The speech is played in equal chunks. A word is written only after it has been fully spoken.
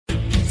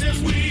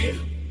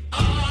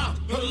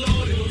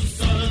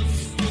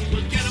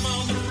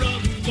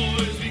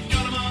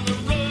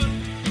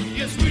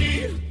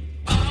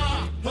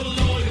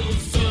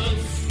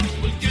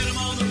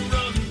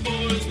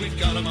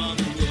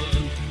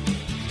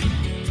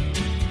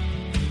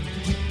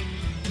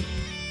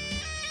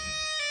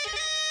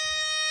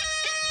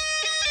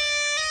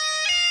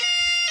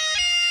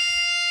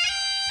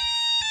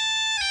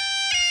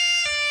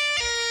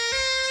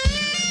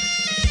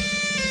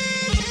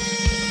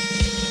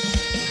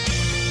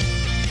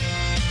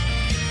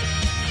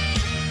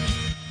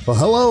Well,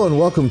 hello and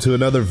welcome to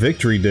another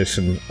victory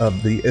edition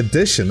of the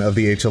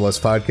HLS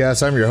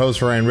podcast. I'm your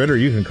host, Ryan Ritter.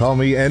 You can call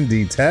me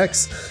ND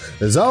Tex.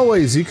 As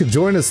always, you can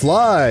join us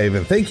live.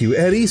 And thank you,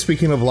 Eddie,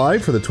 speaking of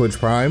live, for the Twitch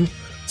Prime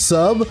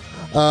sub.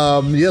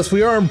 Yes,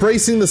 we are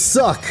embracing the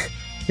suck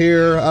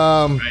here.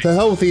 To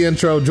hell with the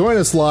intro. Join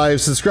us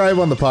live. Subscribe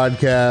on the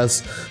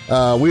podcast.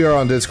 We are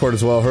on Discord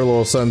as well,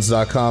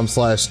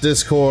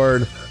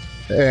 herlittlesons.com/Discord.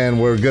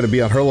 And we're going to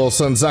be on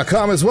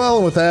herlittlesons.com as well.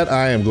 And with that,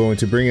 I am going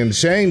to bring in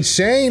Shane.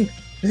 Shane,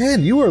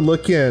 man, you are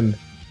looking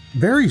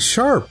very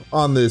sharp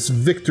on this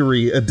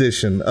victory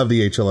edition of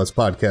the HLS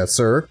podcast,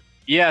 sir.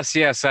 Yes.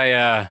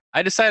 I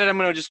decided I'm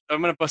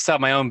gonna bust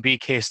out my own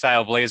BK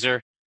style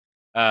blazer.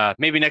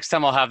 Maybe next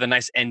time I'll have the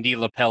nice ND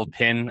lapel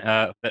pin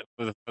for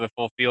the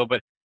full feel. But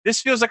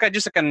this feels like a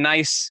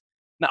nice,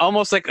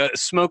 almost like a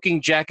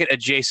smoking jacket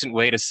adjacent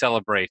way to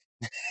celebrate.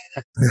 The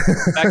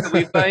fact that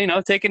we've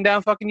taken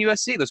down fucking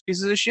USC, those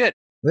pieces of shit.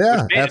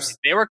 Yeah,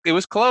 it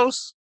was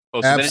close.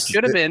 Closer than it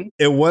should have been.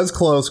 It was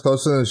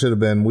closer than it should have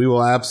been. We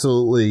will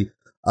absolutely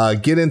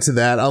get into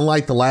that.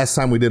 Unlike the last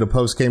time we did a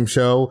post-game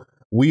show,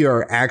 we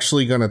are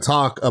actually going to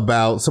talk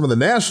about some of the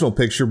national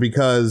picture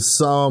because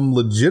some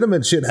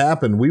legitimate shit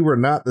happened. We were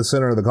not the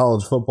center of the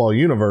college football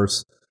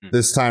universe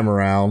this time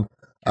around.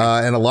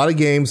 And a lot of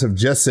games have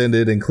just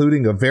ended,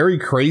 including a very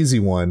crazy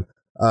one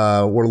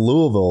where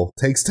Louisville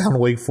takes down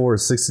Wake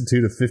Forest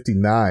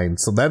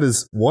 62-59. So that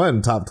is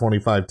one top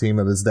 25 team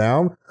that is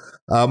down.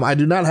 I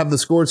do not have the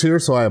scores here,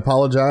 so I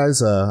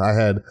apologize. I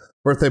had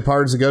birthday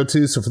parties to go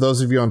to, so for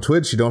those of you on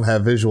Twitch, you don't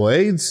have visual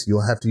aids.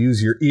 You'll have to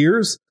use your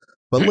ears.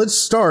 But let's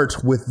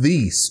start with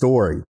the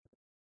story,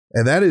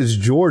 and that is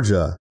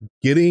Georgia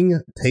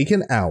getting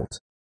taken out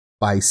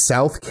by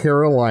South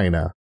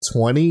Carolina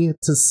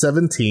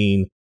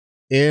 20-17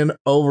 in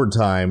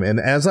overtime. And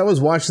as I was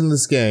watching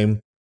this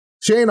game,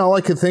 Shane, all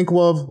I could think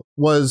of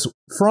was,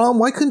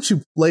 why couldn't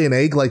you lay an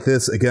egg like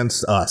this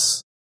against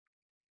us?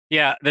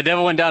 Yeah, the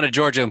devil went down to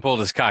Georgia and pulled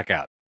his cock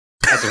out.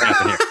 That's what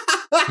happened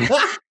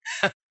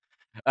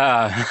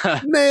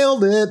here.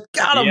 Nailed it.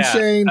 Got him,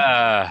 Shane.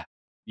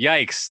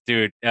 Yikes,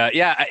 dude.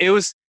 It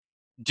was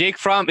Jake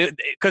Fromm,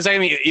 because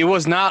it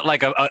was not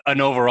like an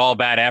overall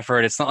bad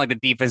effort. It's not like the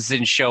defense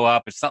didn't show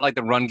up. It's not like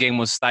the run game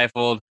was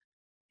stifled.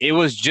 It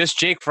was just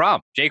Jake Fromm.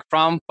 Jake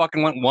Fromm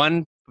fucking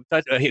went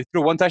he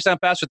threw one touchdown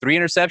pass for 3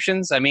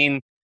 interceptions.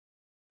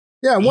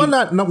 One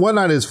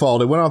not his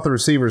fault. It went off the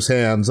receiver's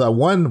hands.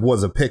 One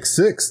was a pick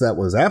six that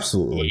was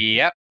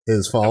absolutely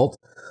his fault.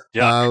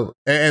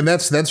 And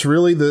that's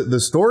really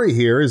the story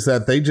here, is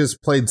that they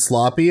just played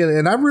sloppy.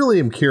 And I really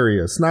am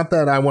curious. Not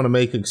that I want to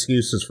make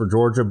excuses for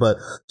Georgia, but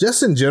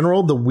just in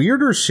general, the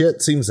weirder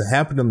shit seems to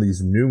happen in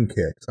these noon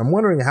kicks. I'm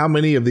wondering how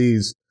many of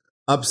these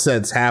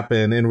upsets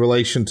happen in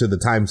relation to the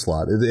time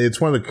slot. It's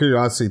one of the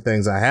curiosity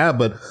things I have,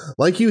 but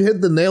like you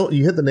hit the nail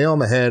on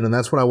the head, and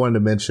that's what I wanted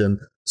to mention.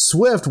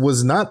 Swift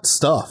was not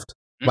stuffed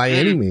by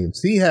any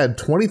means. He had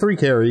 23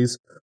 carries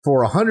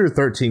for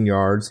 113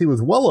 yards. He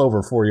was well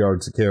over 4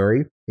 yards a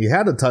carry. He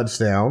had a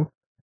touchdown,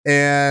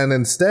 and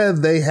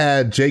instead they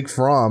had Jake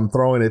Fromm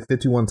throwing it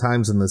 51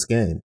 times in this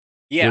game.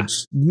 Yeah.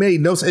 Which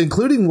made no sense,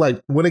 including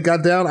like when it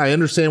got down. I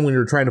understand when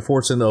you're trying to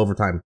force into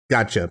overtime.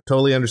 Gotcha.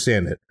 Totally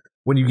understand it.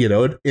 When you get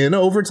in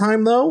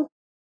overtime, though,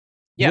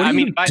 what are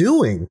you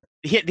doing?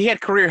 He had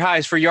career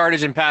highs for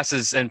yardage and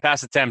passes and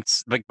pass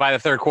attempts like by the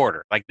third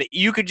quarter. Like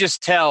you could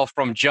just tell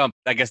from jump.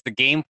 I guess the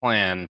game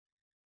plan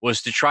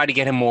was to try to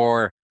get him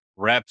more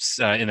reps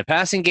in the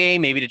passing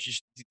game, maybe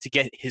to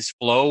get his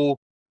flow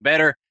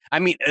better.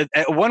 At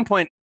one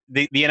point,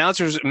 the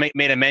announcers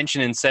made a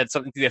mention and said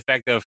something to the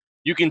effect of,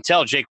 "You can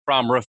tell Jake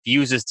Fromm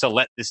refuses to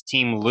let this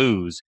team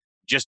lose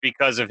just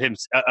because of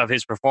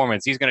his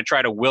performance. He's going to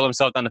try to will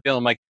himself down the field."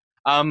 I'm like,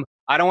 I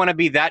don't want to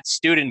be that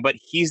student, but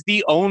he's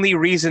the only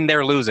reason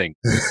they're losing.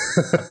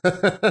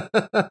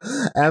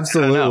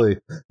 Absolutely.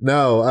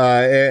 No.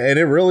 And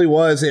it really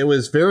was. It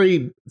was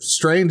very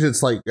strange.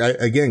 It's like,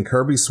 again,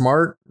 Kirby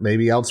Smart,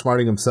 maybe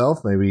outsmarting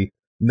himself, maybe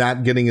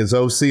not getting his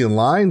OC in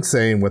line,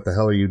 saying, "What the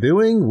hell are you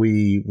doing?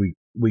 We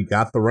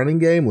got the running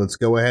game. Let's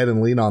go ahead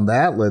and lean on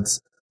that.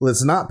 Let's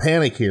not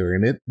panic here."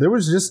 And there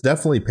was just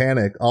definitely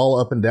panic all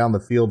up and down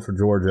the field for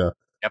Georgia.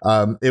 Yep.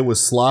 It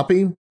was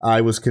sloppy. I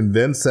was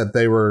convinced that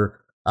they were.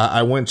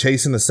 I went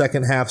chasing the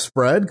second half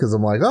spread because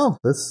I'm like, oh,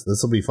 this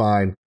will be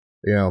fine.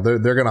 They're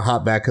going to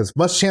hop back because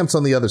Muschamp's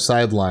on the other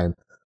sideline.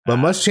 But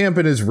Muschamp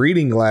and his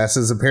reading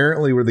glasses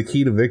apparently were the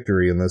key to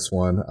victory in this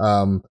one.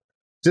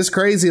 Just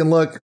crazy. And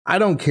look, I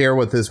don't care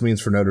what this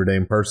means for Notre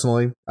Dame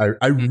personally.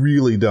 I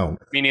really don't.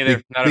 Me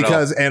neither. Not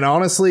because, at all. And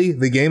honestly,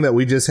 the game that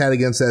we just had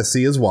against SC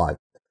is why.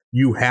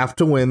 You have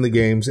to win the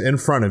games in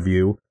front of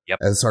you. Yep.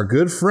 As our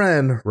good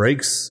friend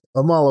Rakes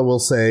Amala will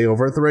say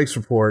over at the Rakes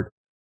Report,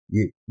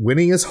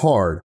 winning is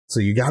hard. So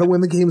you got to win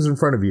the games in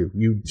front of you.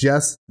 You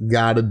just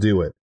got to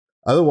do it.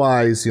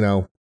 Otherwise,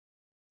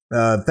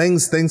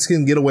 things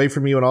can get away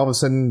from you, and all of a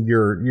sudden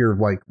you're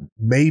like,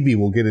 maybe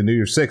we'll get a New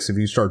Year's Six if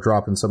you start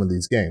dropping some of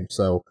these games.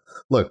 So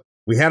look,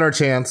 we had our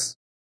chance.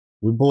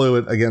 We blew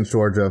it against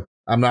Georgia.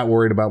 I'm not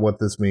worried about what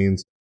this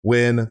means.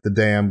 win the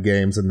damn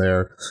games in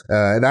there.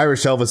 And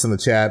Irish Elvis in the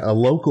chat, a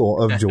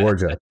local of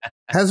Georgia,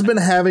 has been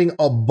having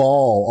a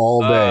ball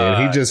all day.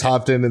 And he just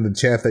hopped in the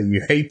chat that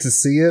you hate to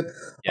see it.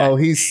 Yeah. Oh,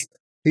 he's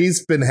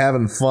been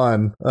having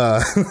fun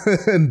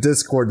in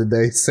Discord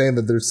today, saying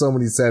that there's so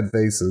many sad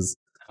faces.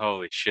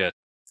 Holy shit.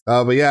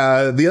 But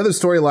yeah, the other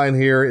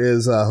storyline here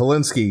is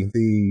Helinski,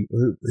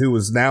 who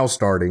was now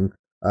starting.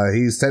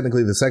 He's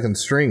technically the second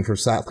string for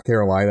South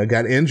Carolina,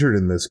 got injured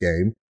in this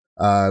game.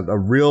 A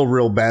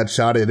real bad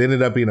shot. It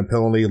ended up being a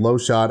penalty, low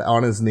shot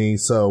on his knee.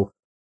 So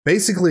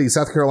basically,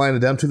 South Carolina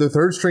down to their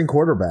third string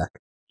quarterback.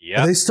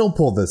 Yeah, they still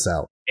pulled this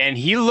out, and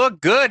he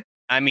looked good.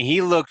 I mean,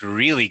 he looked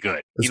really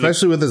good,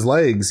 especially with his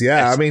legs.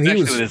 Yeah, I mean, he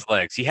was with his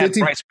legs. He had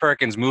Bryce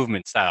Perkins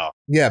movement style.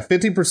 Yeah,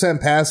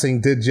 50%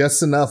 passing, did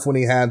just enough when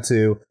he had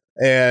to.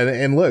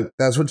 And look,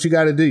 that's what you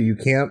got to do. You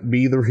can't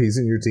be the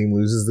reason your team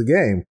loses the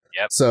game.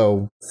 Yep.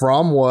 So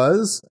Fromm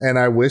was, and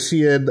I wish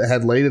he had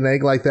laid an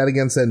egg like that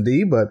against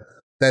ND, but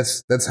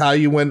that's how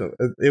you win.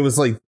 It was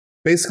like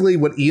basically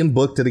what Ian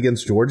Book did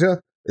against Georgia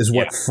is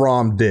what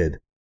Fromm did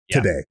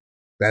today.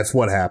 That's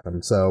what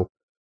happened. So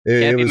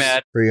it was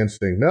pretty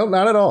interesting. No,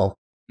 not at all.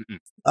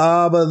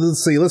 But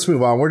let's see. Let's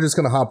move on. We're just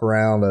going to hop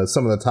around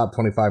some of the top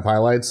 25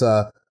 highlights.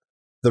 The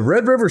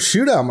Red River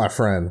Shootout, my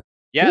friend.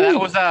 Yeah, Ooh. That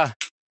was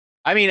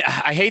I mean,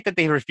 I hate that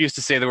they refuse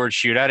to say the word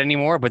shootout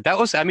anymore, but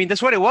that's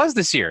what it was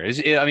this year.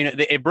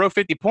 It broke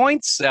 50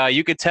 points.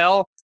 You could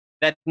tell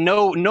that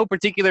no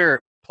particular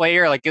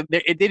player, like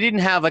they didn't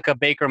have like a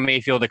Baker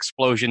Mayfield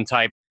explosion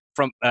type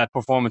from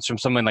performance from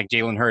someone like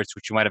Jalen Hurts,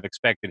 which you might have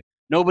expected.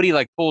 Nobody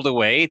like pulled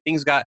away.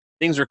 Things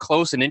were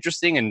close and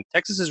interesting, and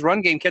Texas's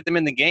run game kept them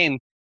in the game.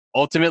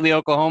 Ultimately,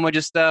 Oklahoma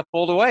just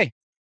pulled away.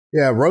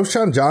 Yeah,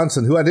 Roschon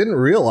Johnson, who I didn't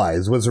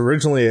realize was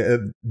originally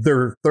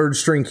their third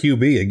string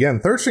QB.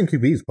 Again, third string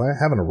QBs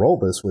having a roll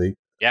this week.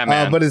 Yeah,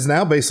 man. But is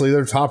now basically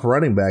their top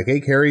running back.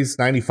 8 carries,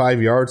 95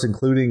 yards,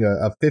 including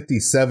a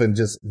 57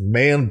 just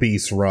man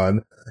beast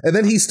run. And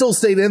then he still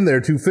stayed in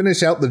there to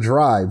finish out the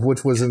drive,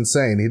 which was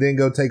insane. He didn't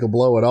go take a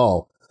blow at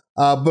all.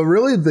 But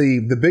really,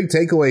 the big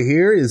takeaway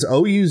here is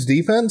OU's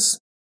defense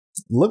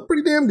looked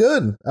pretty damn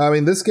good. I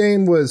mean, this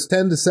game was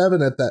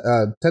 10-7 at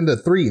the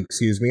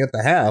 10-3, at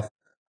the half.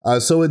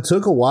 So it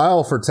took a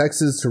while for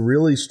Texas to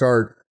really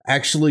start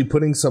actually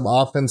putting some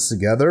offense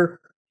together.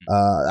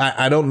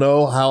 I don't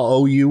know how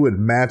OU would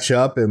match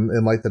up in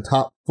like the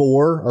top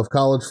 4 of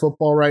college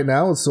football right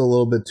now. It's still a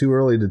little bit too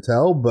early to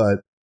tell, but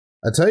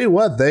I tell you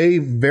what, they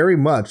very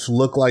much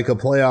look like a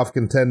playoff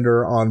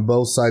contender on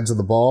both sides of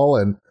the ball.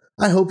 And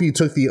I hope you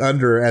took the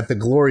under at the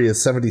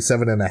glorious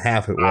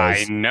 77.5 it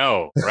was. I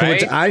know, right?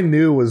 Which I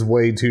knew was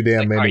way too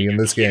damn many in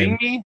this game.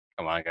 Me?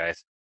 Come on,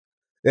 guys.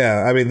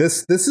 Yeah, I mean,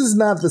 this is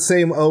not the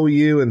same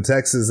OU in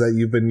Texas that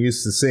you've been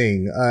used to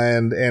seeing,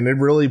 and it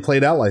really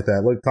played out like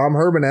that. Look, Tom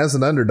Herman as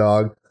an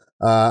underdog.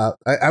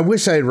 I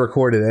wish I had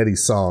recorded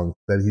Eddie's song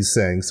that he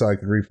sang so I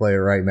could replay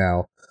it right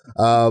now.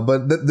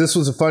 But this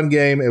was a fun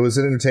game. It was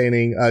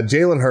entertaining.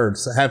 Jalen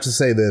Hurts, I have to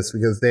say this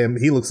because, damn,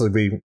 he looks like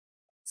a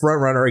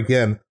front runner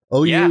again.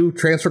 OU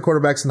transfer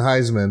quarterbacks and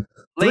Heisman.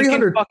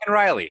 Lincoln fucking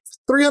Riley.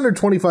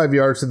 325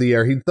 yards to the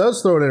air. He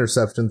does throw an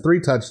interception, 3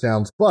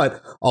 touchdowns,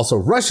 but also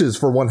rushes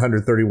for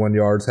 131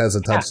 yards, has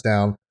a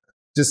touchdown.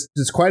 Just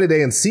quite a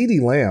day. And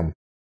CeeDee Lamb.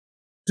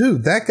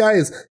 Dude, that guy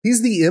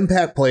he's the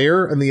impact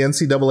player in the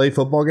NCAA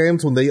football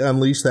games when they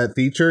unleash that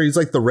feature. He's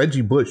like the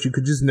Reggie Bush. You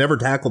could just never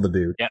tackle the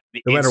dude. Yeah,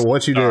 no matter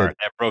what you did.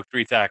 That broke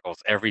 3 tackles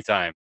every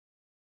time.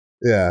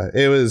 Yeah,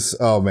 it was,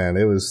 oh man,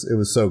 it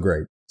was so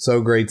great.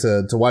 So great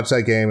to watch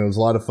that game. It was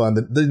a lot of fun.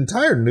 The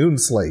entire noon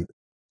slate.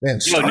 Man,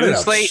 noon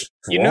slate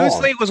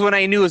was when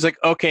I knew it was like,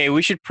 okay,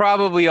 we should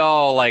probably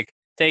all like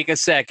take a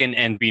second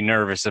and be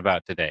nervous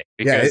about today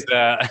because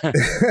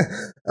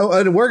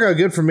it worked out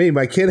good for me.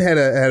 My kid had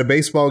a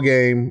baseball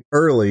game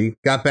early,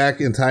 got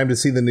back in time to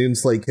see the noon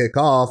slate kick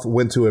off,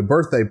 went to a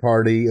birthday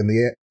party in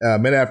the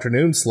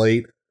mid-afternoon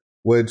slate,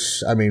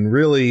 which I mean,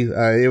 really,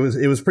 it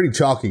was pretty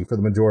chalky for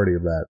the majority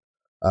of that.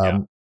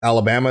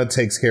 Alabama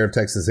takes care of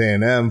Texas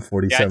A&M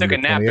 47-28. Yeah, I took a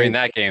nap during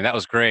that game. That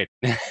was great.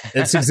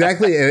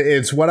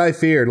 It's what I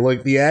feared.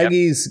 Like the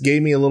Aggies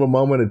gave me a little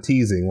moment of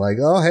teasing, like,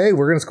 oh, hey,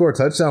 we're going to score a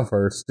touchdown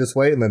first. Just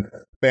wait. And then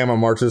Bama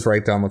marches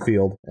right down the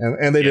field.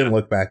 And they didn't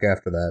look back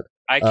after that.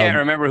 I can't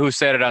remember who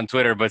said it on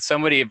Twitter, but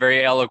somebody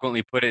very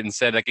eloquently put it and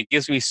said, like, it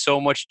gives me so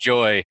much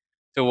joy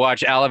to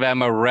watch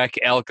Alabama wreck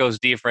Elko's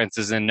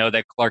defenses and know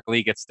that Clark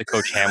Lee gets to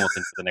coach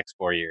Hamilton for the next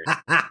 4 years.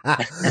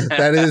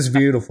 That is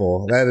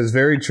beautiful. That is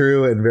very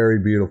true and very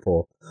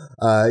beautiful.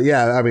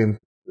 Yeah, I mean,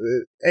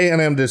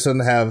 A&M just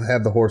doesn't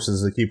have the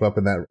horses to keep up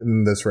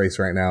in this race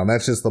right now, and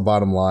that's just the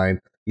bottom line.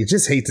 You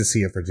just hate to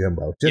see it for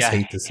Jimbo.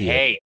 Hate to see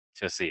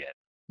it.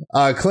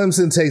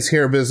 Clemson takes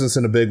care of business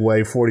in a big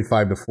way,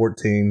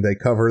 45-14. They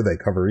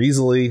cover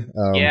easily.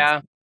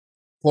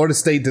 Florida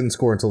State didn't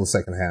score until the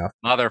second half.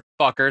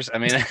 Motherfuckers. I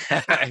mean,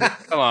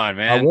 come on,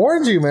 man. I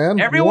warned you, man.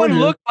 Everyone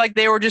looked like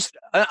they were just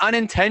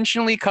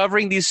unintentionally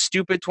covering these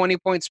stupid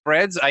 20-point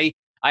spreads. I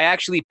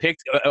actually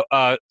picked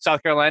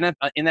South Carolina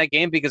in that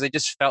game because I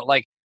just felt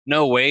like,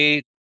 no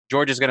way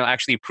Georgia's going to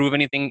actually prove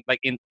anything like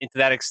into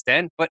that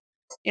extent. But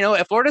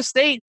at Florida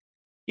State,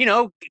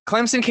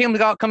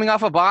 Clemson coming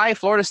off a bye.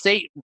 Florida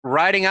State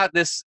riding out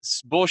this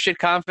bullshit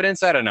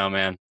confidence. I don't know,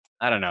 man.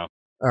 I don't know.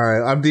 All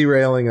right, I'm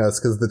derailing us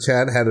because the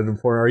chat had it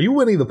important. Are you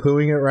Winnie the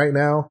Poohing it right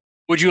now?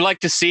 Would you like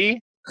to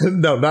see?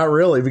 No, not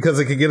really, because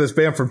it could get us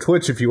banned from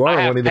Twitch if you are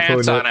Winnie the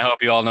Poohing. I hope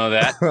you all know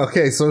that.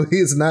 Okay, so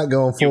he's not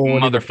going full you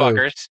Winnie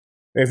motherfuckers. The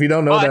Pooh. If you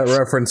don't know that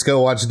reference,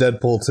 go watch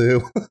Deadpool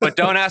 2. But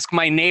don't ask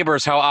my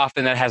neighbors how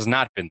often that has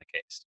not been the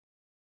case.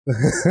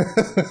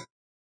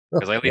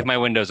 Because I leave my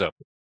windows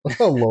open.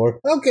 Oh, Lord.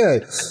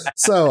 Okay.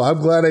 So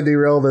I'm glad I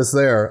derailed this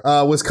there.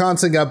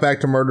 Wisconsin got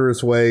back to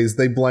murderous ways.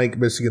 They blanked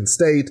Michigan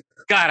State.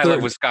 God, I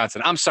love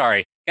Wisconsin. I'm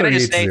sorry. Can I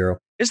just say, 38-0.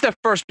 This is the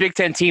first Big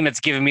Ten team that's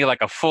given me like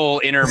a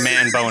full inner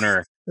man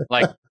boner.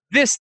 Like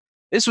this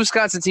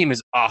Wisconsin team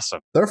is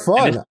awesome. They're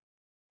fun.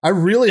 I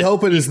really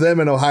hope it is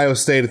them and Ohio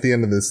State at the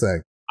end of this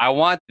thing. I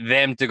want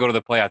them to go to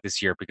the playoff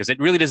this year because it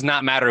really does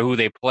not matter who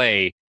they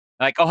play.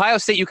 Like Ohio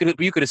State, you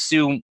could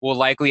assume will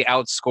likely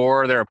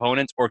outscore their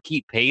opponents or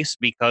keep pace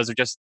because of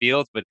Justin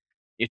Fields. But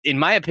in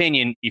my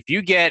opinion, if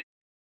you get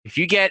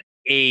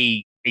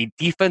a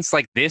defense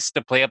like this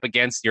to play up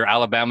against your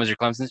Alabamas, your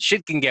Clemsons,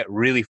 shit can get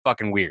really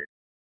fucking weird.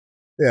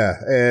 Yeah,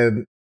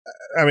 and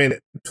I mean,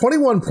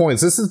 21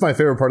 points. This is my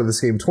favorite part of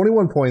this game.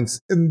 21 points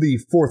in the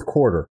fourth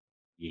quarter.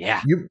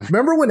 Yeah. You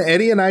remember when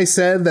Eddie and I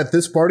said that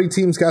this Sparty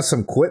team's got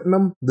some quit in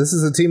them? This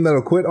is a team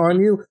that'll quit on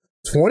you.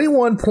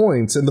 21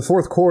 points in the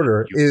fourth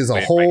quarter is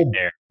a whole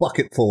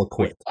bucket full of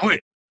quit.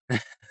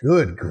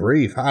 Good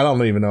grief. I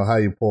don't even know how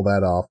you pull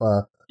that off.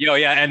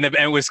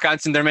 And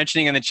Wisconsin, they're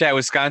mentioning in the chat,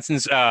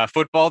 Wisconsin's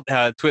football,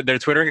 their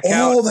Twitter account.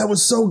 Oh, that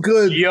was so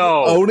good.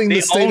 Owning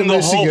the state of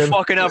Michigan. The whole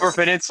fucking Upper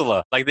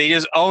Peninsula. Like, they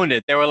just owned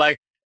it. They were like,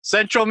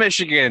 Central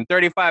Michigan,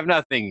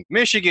 35-0.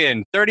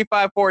 Michigan,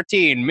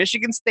 35-14.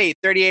 Michigan State,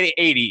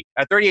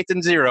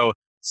 38-0.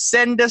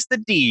 Send us the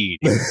deed.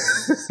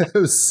 It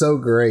was so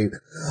great.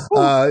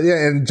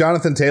 And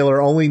Jonathan Taylor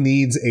only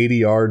needs 80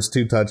 yards,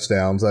 2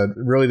 touchdowns. I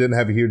really didn't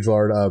have a huge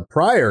yard.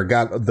 Pryor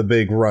got the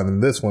big run in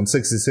this one,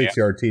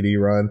 66-yard TD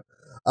run.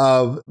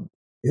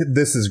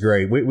 This is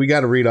great. We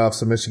got to read off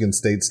some Michigan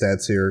State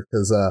stats here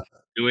because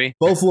do we?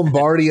 Both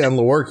Lombardi and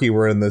Lewerke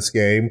were in this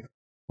game.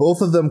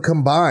 Both of them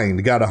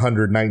combined got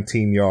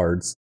 119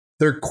 yards.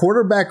 Their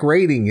quarterback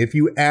rating, if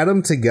you add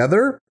them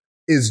together,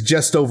 is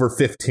just over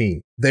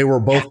 15. They were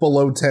both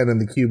below 10 in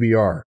the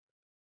QBR.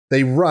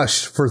 They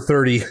rushed for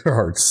 30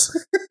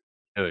 yards.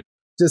 Dude,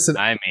 just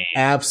an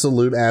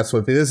absolute ass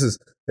whipping. This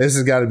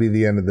has got to be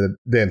the end of the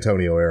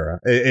D'Antonio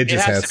era. It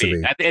just has to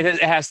be.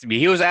 It has to be.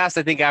 He was asked,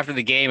 I think, after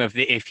the game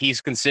if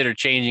he's considered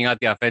changing out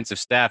the offensive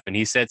staff, and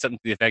he said something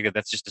to the effect that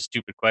that's just a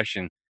stupid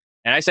question.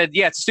 And I said,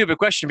 yeah, it's a stupid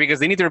question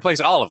because they need to replace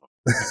all of them.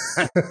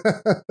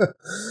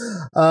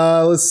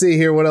 Let's see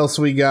here. What else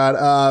we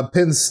got?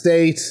 Penn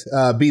State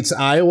beats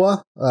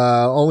Iowa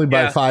only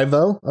by 5,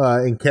 though,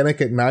 in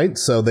Kinnick at night.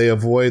 So they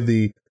avoid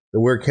the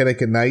weird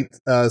Kinnick at night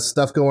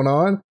stuff going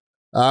on.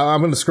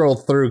 I'm going to scroll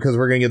through because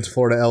we're going to get to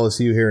Florida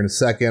LSU here in a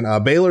second.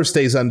 Baylor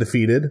stays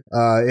undefeated.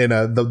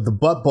 The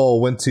Butt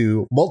Bowl went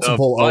to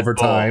multiple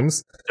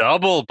overtimes.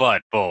 Double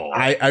Butt Bowl.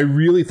 I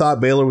really thought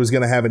Baylor was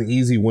going to have an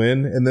easy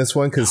win in this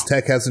one because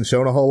Tech hasn't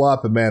shown a whole lot.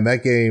 But, man,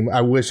 that game,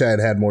 I wish I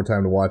had more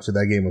time to watch it.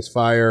 That game was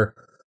fire.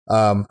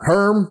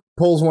 Herm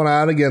pulls one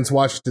out against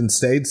Washington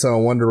State, so I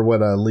wonder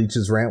what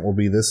Leach's rant will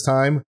be this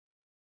time.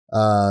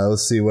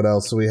 Let's see what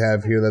else we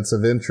have here that's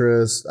of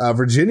interest.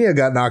 Virginia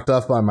got knocked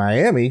off by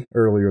Miami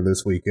earlier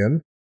this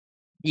weekend.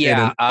 Yeah.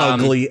 In an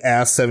ugly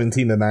ass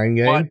 17-9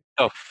 game. What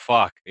the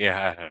fuck?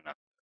 Yeah, I don't know.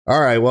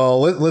 All right, well,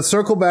 let's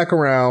circle back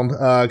around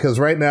because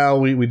right now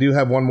we do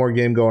have one more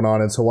game going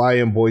on. It's Hawaii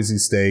and Boise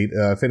State.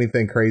 If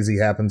anything crazy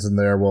happens in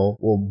there, we'll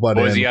butt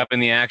in. Boise up in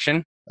the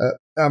action?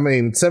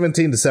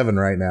 17-7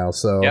 right now,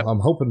 so I'm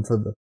hoping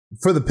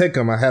for the pick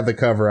 'em. I have the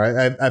cover.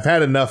 I've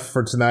had enough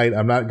for tonight.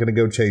 I'm not going to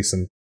go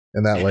chasing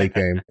in that late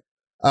game.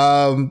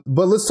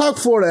 But let's talk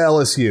Florida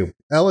LSU.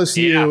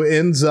 LSU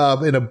ends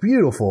up in a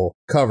beautiful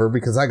cover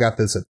because I got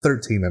this at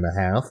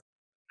 13.5.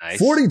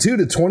 Nice.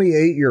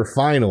 42-28 your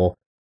final.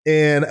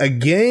 In a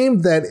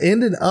game that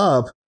ended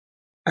up,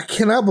 I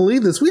cannot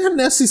believe this. We had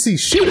an SEC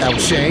shootout,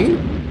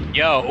 Shane.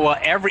 Yo, well,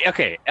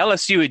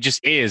 LSU just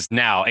is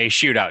now a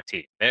shootout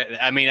team.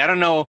 I mean, I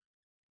don't know.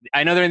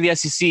 I know they're in the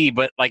SEC,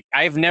 but like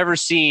I've never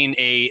seen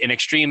an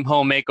extreme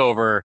home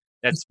makeover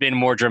that's been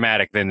more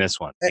dramatic than this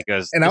one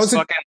because I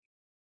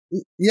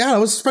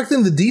was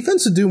expecting the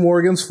defense to do more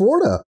against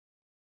Florida.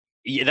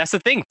 Yeah, that's the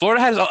thing.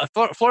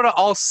 Florida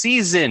all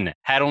season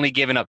had only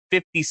given up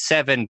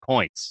 57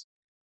 points.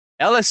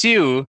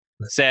 LSU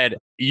said,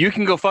 "You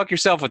can go fuck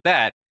yourself with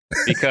that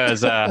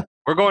because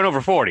we're going over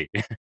 40."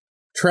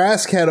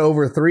 Trask had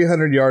over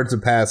 300 yards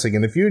of passing,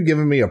 and if you had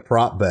given me a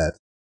prop bet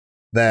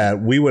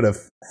that we would have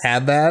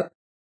had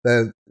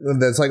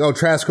that's like, oh,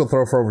 Trask will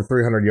throw for over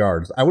 300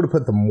 yards, I would have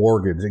put the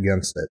mortgage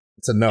against it.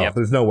 So no,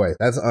 there's no way.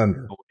 That's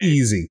under.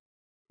 Easy.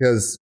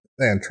 Because,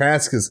 man,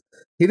 Trask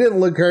he didn't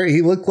look great.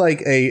 He looked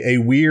like a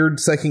weird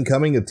second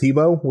coming of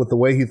Tebow with the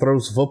way he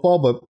throws the football,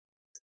 but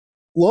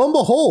lo and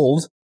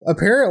behold,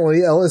 apparently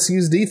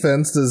LSU's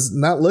defense does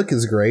not look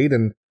as great.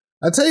 And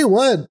I tell you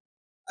what,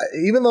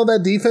 even though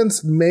that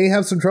defense may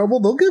have some trouble,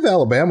 they'll give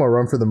Alabama a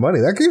run for the money.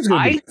 That game's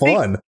going to be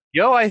fun.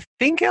 I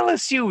think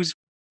LSU's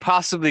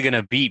possibly going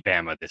to beat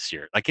Bama this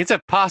year. Like, it's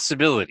a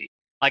possibility.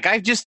 Like, I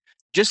just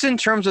in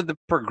terms of the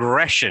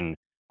progression,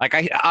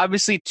 like,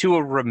 obviously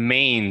Tua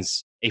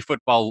remains a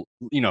football,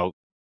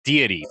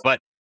 deity, but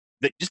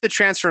just the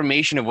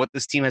transformation of what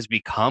this team has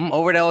become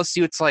over at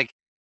LSU, it's like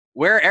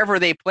wherever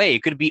they play,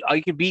 it could be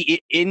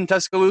in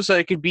Tuscaloosa,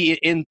 it could be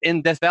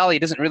in Death Valley. It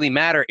doesn't really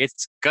matter.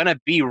 It's gonna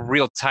be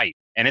real tight,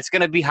 and it's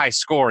gonna be high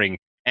scoring.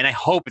 And I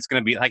hope it's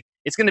gonna be the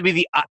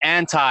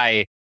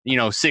anti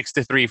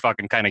 6-3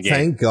 fucking kind of game.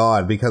 Thank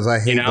God, because I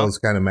hate those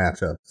kind of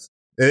matchups.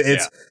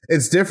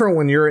 It's different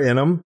when you're in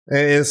them.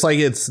 It's like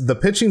the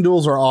pitching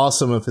duels are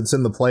awesome if it's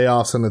in the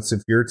playoffs and it's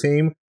if your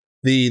team.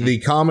 The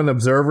common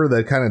observer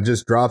that kind of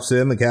just drops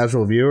in, the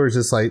casual viewer, is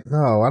just like,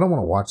 no, I don't want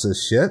to watch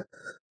this shit.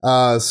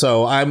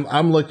 So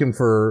I'm looking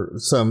for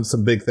some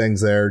big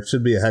things there. It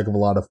should be a heck of a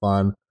lot of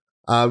fun.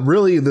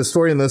 Really, the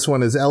story in this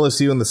one is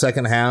LSU in the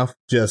second half,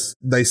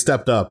 they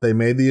stepped up. They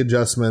made the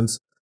adjustments.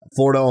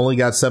 Florida only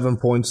got 7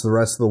 points the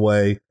rest of the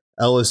way.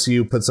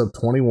 LSU puts up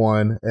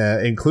 21,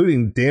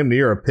 including damn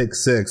near a pick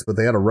six, but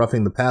they had a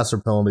roughing the passer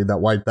penalty that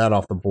wiped that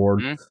off the board.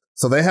 Mm-hmm.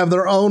 So they have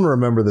their own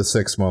remember the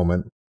six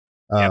moment.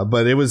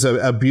 But it was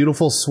a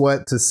beautiful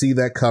sweat to see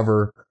that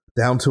cover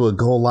down to a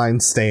goal line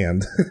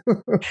stand.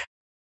 But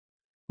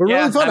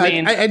really fun.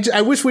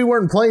 I wish we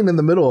weren't playing in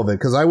the middle of it,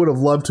 because I would have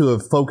loved to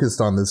have focused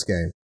on this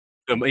game.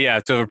 To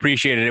have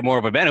appreciated it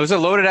more. But man, it was a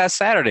loaded ass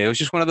Saturday. It was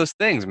just one of those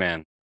things,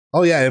 man.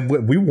 Oh yeah,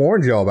 we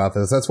warned y'all about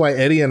this. That's why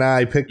Eddie and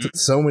I picked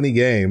so many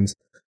games.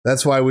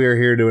 That's why we are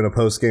here doing a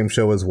post game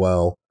show as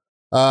well.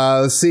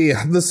 Let's see.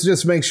 Let's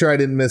just make sure I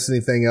didn't miss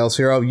anything else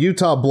here. Oh,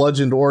 Utah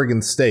bludgeoned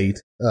Oregon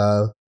State.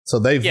 So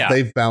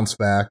they've bounced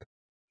back.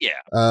 Yeah.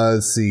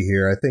 Let's see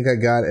here. I think I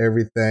got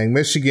everything.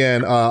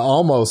 Michigan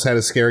almost had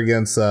a scare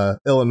against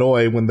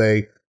Illinois when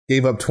they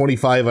gave up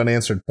 25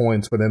 unanswered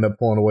points, but ended up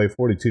pulling away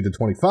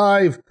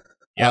 42-25.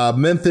 Yep.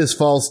 Memphis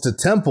falls to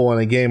Temple in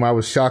a game I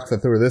was shocked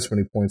that there were this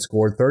many points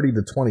scored,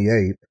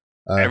 30-28.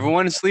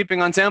 Everyone is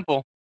sleeping on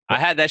Temple. I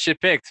had that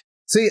shit picked.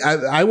 See,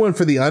 I went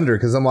for the under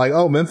because I'm like,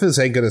 oh, Memphis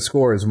ain't going to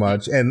score as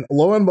much. And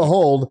lo and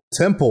behold,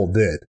 Temple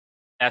did.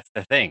 That's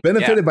the thing.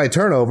 Benefited by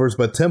turnovers,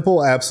 but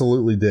Temple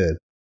absolutely did.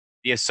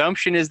 The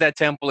assumption is that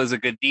Temple is a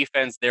good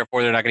defense,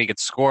 therefore they're not going to get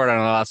scored on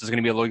a lot. It's going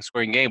to be a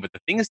low-scoring game. But the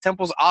thing is,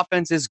 Temple's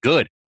offense is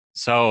good.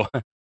 So,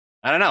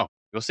 I don't know.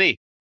 We'll see.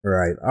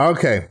 Right.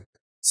 Okay.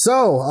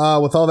 So,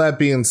 with all that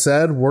being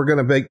said, we're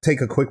going to take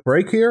a quick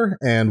break here,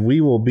 and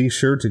we will be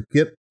sure to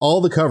get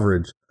all the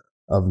coverage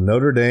of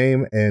Notre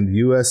Dame and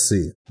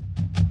USC.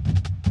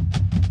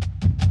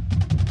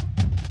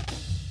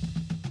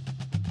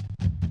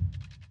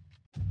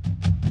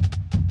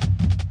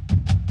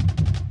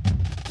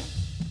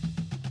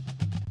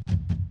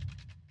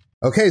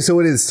 Okay, so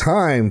it is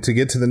time to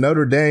get to the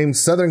Notre Dame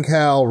Southern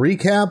Cal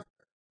recap,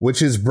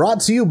 which is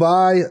brought to you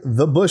by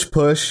the Bush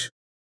Push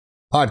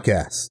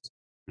podcast.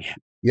 Yeah.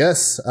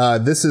 Yes,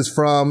 this is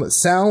from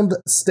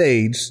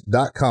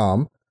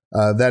soundstage.com.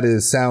 That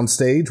is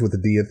Soundstage with a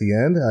D at the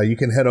end. You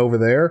can head over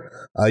there.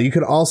 You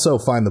can also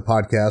find the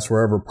podcast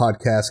wherever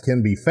podcasts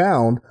can be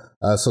found.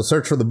 So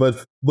search for the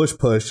Bush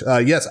Push.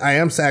 Yes, I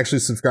am actually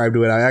subscribed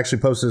to it. I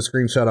actually posted a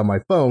screenshot on my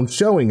phone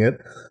showing it.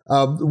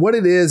 What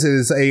it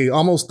is a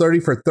almost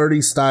 30 for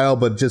 30 style,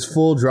 but just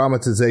full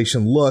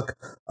dramatization look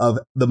of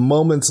the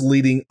moments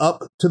leading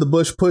up to the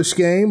Bush Push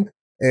game.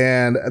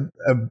 And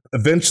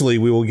eventually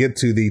we will get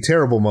to the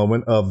terrible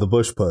moment of the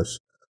Bush Push.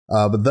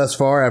 But thus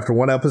far, after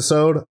one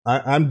episode,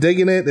 I'm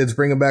digging it. It's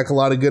bringing back a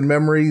lot of good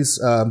memories.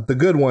 The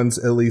good ones,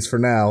 at least for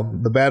now.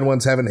 The bad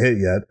ones haven't hit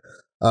yet.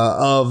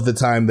 Of the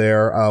time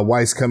there,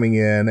 Weiss coming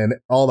in and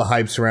all the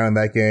hype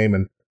surrounding that game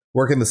and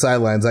working the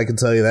sidelines. I can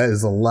tell you that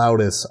is the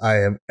loudest I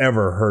have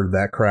ever heard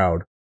that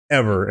crowd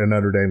ever in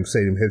Notre Dame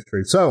Stadium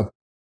history. So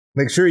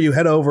make sure you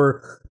head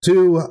over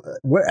to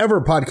whatever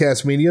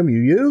podcast medium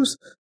you use.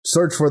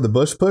 Search for the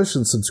Bush Push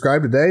and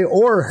subscribe today,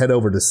 or head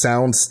over to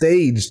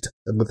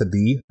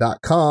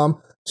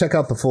soundstaged.com. Check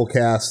out the full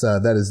cast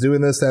that is doing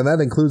this, and that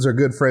includes our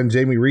good friend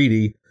Jamie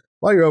Reedy.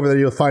 While you're over there,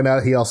 you'll find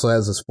out he also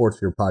has a Sports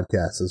View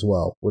podcast as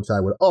well, which I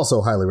would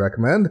also highly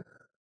recommend.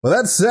 With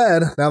that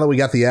said, now that we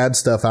got the ad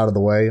stuff out of the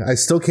way, I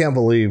still can't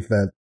believe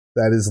that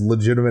is a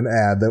legitimate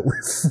ad that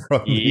we've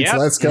run these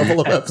last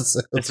couple of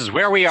episodes. This is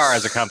where we are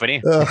as a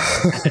company. Oh,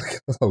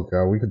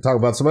 God. We can talk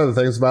about some other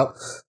things about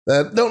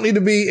that don't need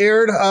to be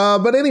aired.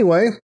 But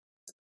anyway,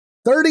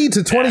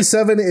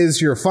 30-27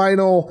 is your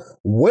final.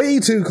 Way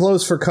too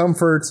close for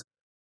comfort,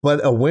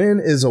 but a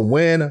win is a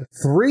win.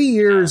 3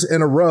 years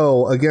in a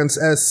row against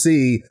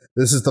SC.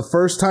 This is the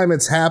first time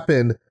it's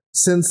happened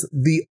since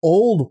the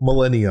old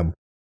millennium.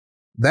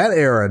 That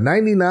era,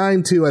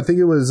 99 to, I think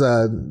it was,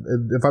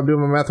 if I'm doing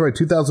my math right,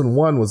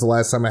 2001 was the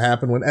last time it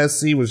happened, when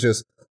SC was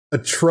just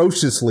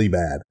atrociously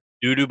bad.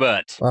 Doo-doo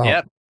butt. Oh,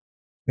 yep.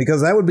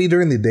 Because that would be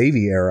during the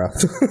Davey era.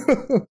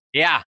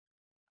 Yeah.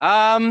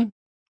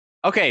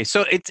 Okay,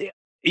 so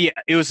Yeah,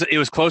 it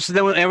was closer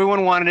than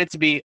everyone wanted it to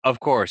be, of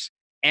course.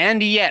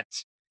 And yet,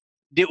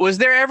 was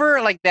there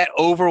ever like that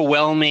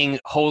overwhelming,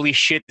 holy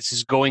shit, this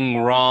is going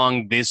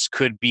wrong, this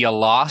could be a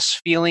loss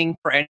feeling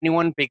for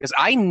anyone? Because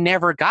I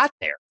never got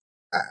there.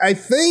 I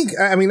think,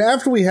 I mean,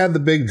 after we had the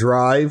big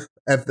drive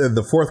at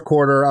the fourth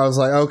quarter, I was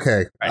like,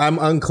 okay, Right. I'm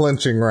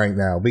unclenching right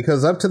now.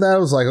 Because up to that, I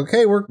was like,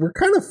 okay, we're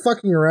kind of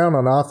fucking around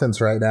on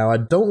offense right now. I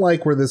don't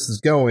like where this is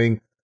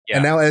going. Yeah.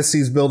 And now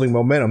SC's building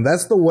momentum.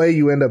 That's the way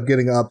you end up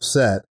getting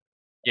upset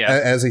Yeah.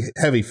 as a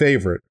heavy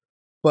favorite.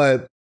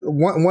 But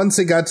once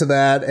it got to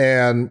that,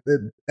 and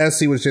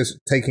SC was just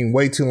taking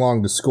way too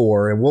long to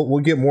score, and we'll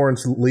get more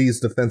into Lee's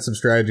defensive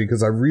strategy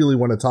because I really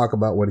want to talk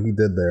about what he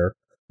did there,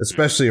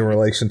 especially in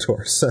relation to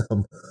our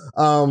sim.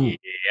 Yep.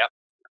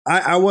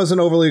 I wasn't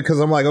overly, because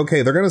I'm like,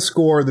 okay, they're going to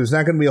score. There's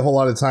not going to be a whole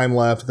lot of time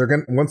left. They're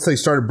going once they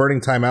started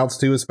burning timeouts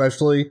too,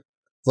 especially.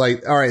 It's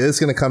like, all right, this is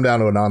going to come down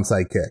to an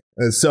onside kick.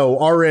 And so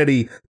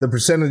already the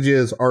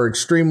percentages are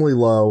extremely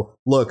low.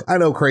 Look, I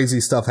know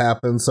crazy stuff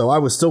happens, so I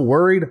was still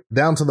worried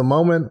down to the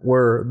moment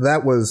where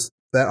that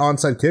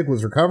onside kick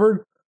was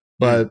recovered.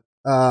 But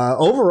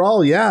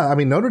overall, yeah, I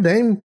mean, Notre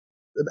Dame,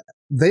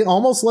 they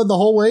almost led the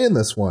whole way in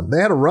this one.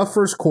 They had a rough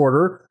first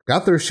quarter,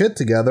 got their shit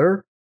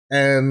together,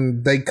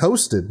 and they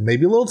coasted.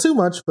 Maybe a little too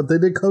much, but they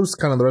did coast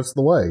kind of the rest of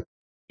the way.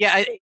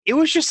 Yeah, it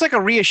was just like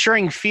a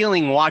reassuring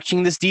feeling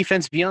watching this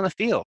defense be on the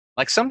field.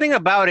 Like something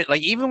about it,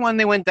 like even when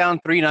they went down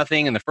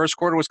 3-0 and the first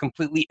quarter was a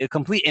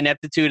complete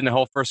ineptitude in the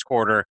whole first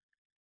quarter,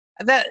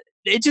 that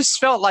it just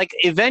felt like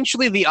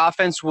eventually the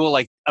offense will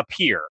like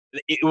appear.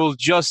 It will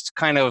just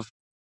kind of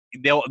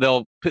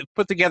they'll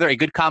put together a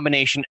good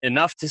combination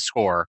enough to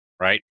score,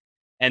 right?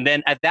 And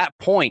then at that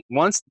point,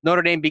 once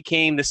Notre Dame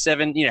became took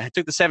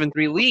the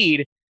 7-3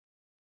 lead,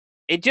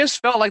 it just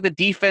felt like the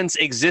defense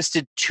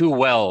existed too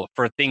well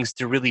for things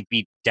to really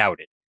be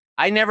doubted.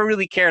 I never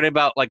really cared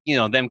about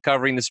them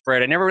covering the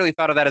spread. I never really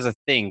thought of that as a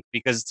thing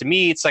because to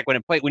me, it's like when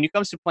it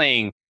comes to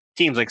playing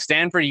teams like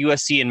Stanford,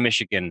 USC, and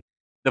Michigan,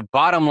 the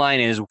bottom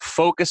line is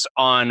focus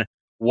on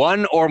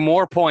one or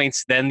more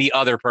points than the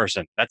other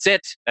person. That's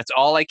it. That's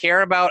all I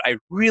care about. I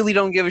really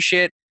don't give a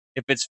shit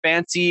if it's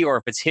fancy or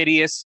if it's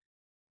hideous.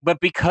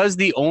 But because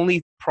the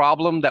only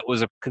problem that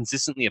was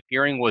consistently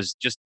appearing was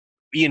just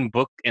Ian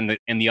Book and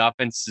the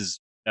offense's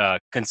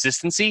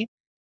consistency,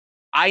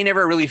 I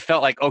never really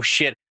felt like, oh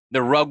shit,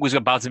 the rug was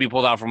about to be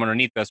pulled out from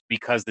underneath us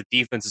because the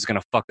defense is going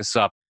to fuck us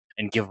up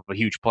and give up a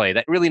huge play.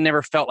 That really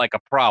never felt like a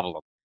problem.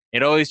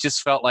 It always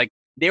just felt like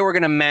they were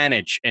going to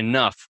manage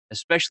enough,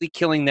 especially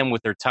killing them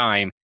with their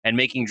time and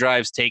making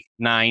drives take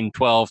 9,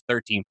 12,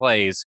 13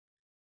 plays,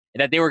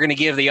 that they were going to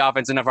give the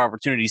offense enough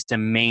opportunities to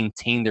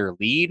maintain their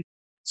lead.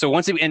 So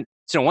once it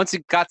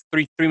got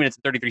 3 minutes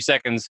and 33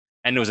 seconds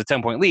and it was a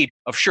 10-point lead,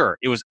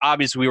 it was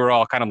obvious we were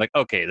all kind of like,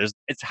 okay,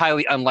 it's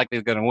highly unlikely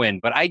they're going to win.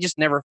 But I just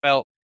never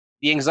felt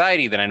the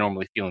anxiety that I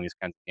normally feel in these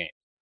kinds of games.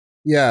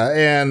 Yeah,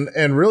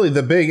 and really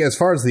as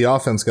far as the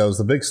offense goes,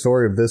 the big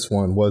story of this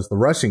one was the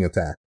rushing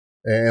attack.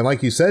 And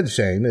like you said,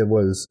 Shane,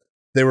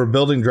 they were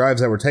building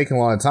drives that were taking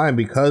a lot of time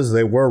because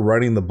they were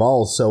running the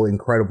ball so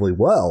incredibly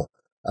well,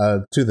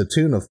 to the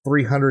tune of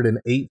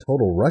 308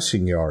 total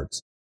rushing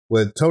yards,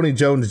 with Tony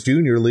Jones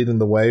Jr. leading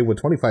the way with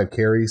 25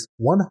 carries,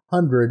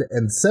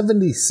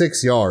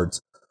 176 yards.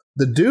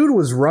 The dude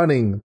was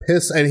running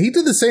piss, and he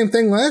did the same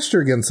thing last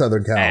year against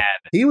Southern Cal.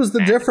 He was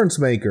the difference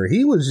maker.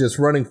 He was just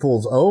running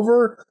fools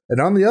over,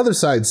 and on the other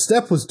side,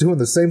 Steph was doing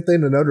the same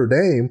thing to Notre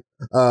Dame.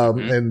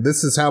 And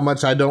this is how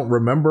much I don't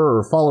remember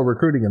or follow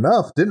recruiting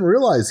enough. Didn't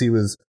realize he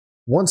was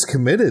once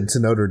committed to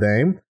Notre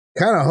Dame.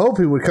 Kind of hope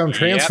he would come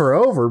transfer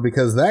over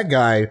because that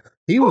guy,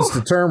 he was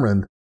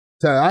determined.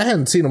 I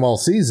hadn't seen him all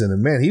season,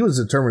 and man, he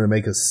was determined to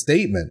make a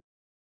statement.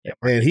 Yeah,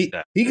 and he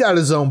got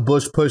his own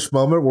Bush push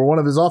moment where one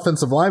of his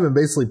offensive linemen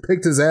basically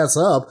picked his ass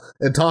up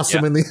and tossed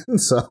him in the end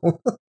zone.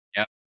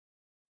 Yep.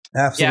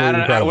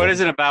 Absolutely incredible. What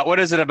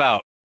is it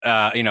about?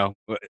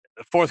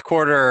 Fourth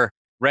quarter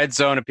red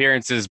zone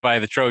appearances by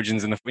the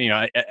Trojans in the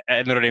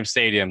at Notre Dame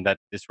Stadium that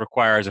this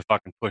requires a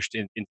fucking push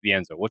into the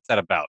end zone. What's that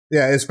about?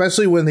 Yeah,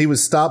 especially when he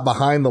was stopped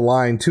behind the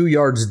line 2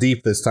 yards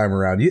deep this time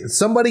around.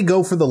 Somebody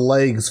go for the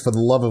legs for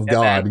the love of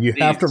God. Man, you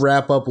have to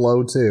wrap up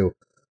low too.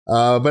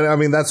 But I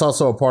mean, that's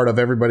also a part of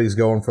everybody's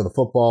going for the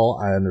football.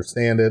 I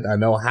understand it. I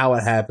know how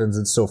it happens.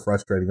 It's so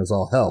frustrating as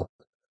all hell.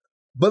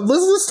 But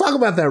let's talk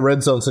about that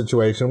red zone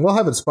situation. We'll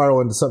have it spiral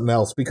into something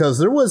else because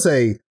there was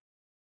a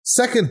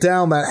second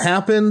down that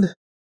happened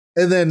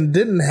and then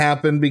didn't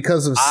happen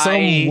because of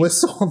some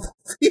whistle on the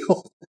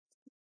field.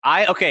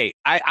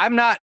 I'm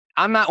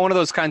not one of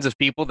those kinds of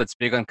people that's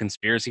big on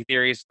conspiracy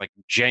theories, like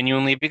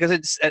genuinely, because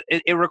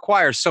it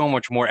requires so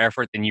much more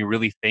effort than you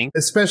really think.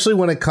 Especially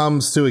when it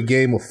comes to a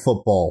game of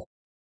football.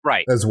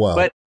 Right. As well.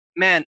 But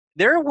man,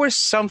 there was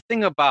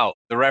something about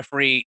the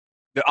referee,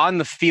 the on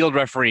the field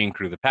refereeing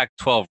crew, the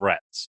Pac-12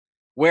 refs,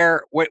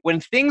 where when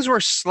things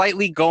were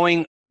slightly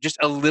going just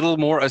a little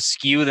more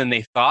askew than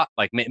they thought,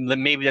 like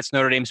maybe that's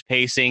Notre Dame's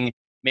pacing,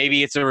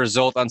 maybe it's a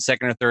result on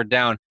second or third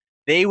down,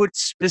 they would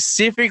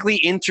specifically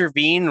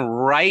intervene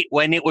right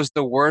when it was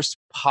the worst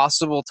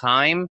possible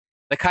time.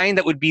 the kind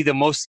that would be the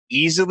most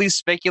easily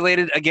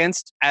speculated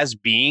against as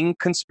being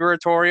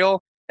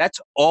conspiratorial, that's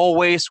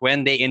always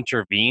when they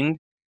intervened.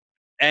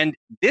 And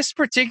this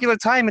particular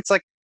time, it's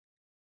like,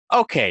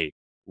 okay,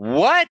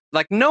 what?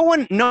 Like no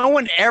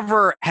one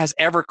ever has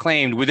ever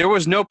claimed there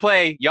was no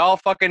play. Y'all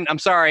fucking, I'm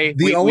sorry.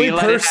 The only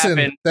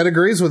person that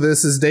agrees with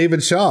this is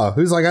David Shaw,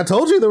 who's like, I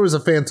told you there was a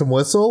phantom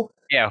whistle.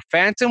 Yeah,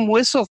 phantom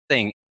whistle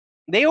thing.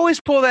 They always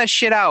pull that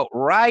shit out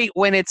right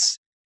when it's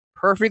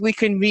perfectly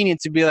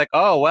convenient to be like,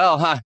 oh,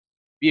 well,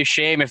 be a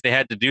shame if they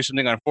had to do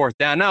something on fourth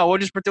down. No, we'll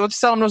just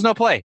tell them there was no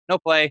play. No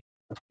play.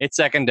 It's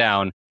second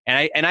down.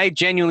 And I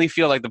genuinely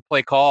feel like the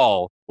play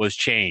call was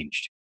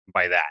changed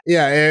by that.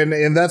 Yeah,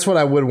 and that's what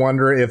I would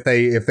wonder if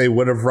they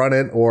would have run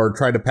it or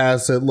tried to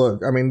pass it.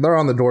 Look, I mean, they're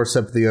on the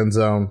doorstep of the end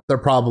zone. They're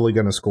probably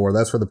going to score.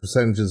 That's where the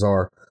percentages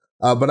are.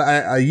 But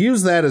I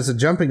use that as a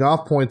jumping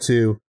off point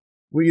to,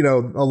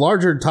 a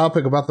larger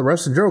topic about the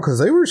refs in general, because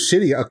they were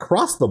shitty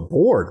across the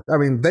board. I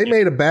mean, they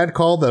made a bad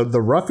call,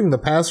 the roughing the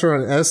passer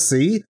on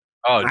SC.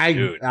 Oh,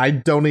 dude. I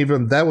don't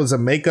even, that was a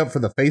makeup for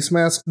the face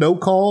mask no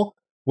call,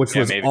 which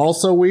was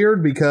also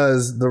weird,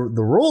 because the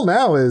rule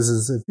now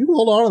is if you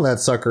hold on to that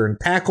sucker and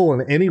tackle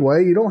in any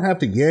way, you don't have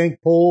to yank,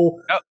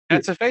 pull. No,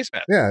 that's a face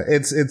mask. Yeah,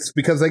 it's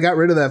because they got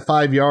rid of that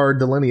 5-yard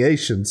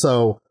delineation.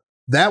 So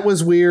that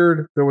was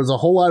weird. There was a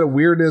whole lot of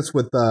weirdness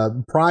with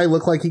Pry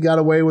looked like he got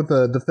away with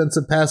the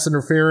defensive pass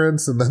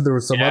interference, and then there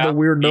was some other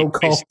weird no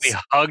calls. Basically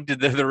hugged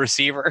the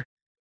receiver.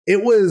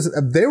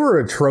 They were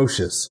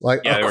atrocious,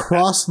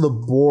 across the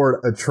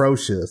board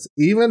atrocious,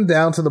 even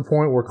down to the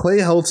point where Clay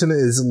Helton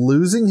is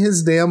losing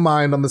his damn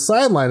mind on the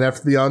sideline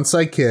after the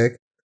onside kick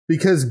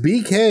because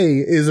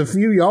BK is a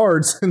few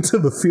yards into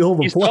the field of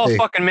play. He's Paul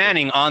fucking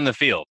Manning on the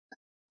field.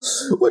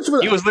 He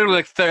was literally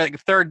like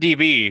third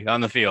DB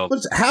on the field.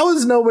 How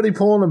is nobody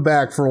pulling him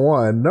back, for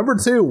one? Number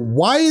two,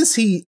 why is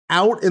he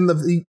out in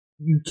the...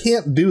 You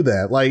can't do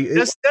that. Like,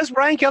 does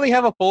Brian Kelly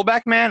have a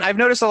fullback, man? I've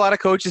noticed a lot of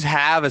coaches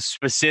have a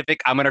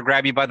specific, I'm going to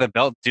grab you by the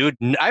belt, dude.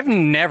 I've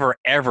never,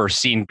 ever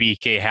seen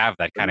BK have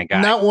that kind of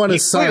guy. Not one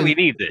assigned. Clearly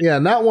needs it. Yeah,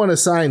 not one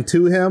assigned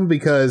to him,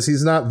 because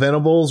he's not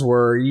Venables,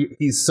 where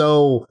he's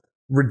so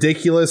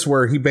ridiculous,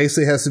 where he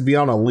basically has to be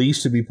on a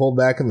leash to be pulled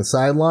back in the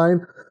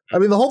sideline. I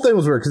mean, the whole thing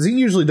was weird, because he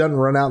usually doesn't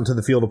run out into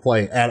the field of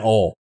play at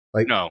all.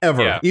 Like, no,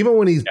 ever. Yeah. Even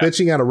when he's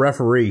bitching at a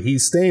referee,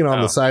 he's staying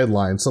on the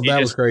sideline. So that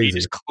was crazy. He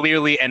just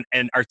clearly and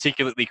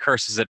articulately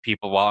curses at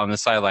people while on the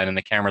sideline, and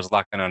the camera's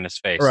locked in on his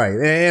face. Right.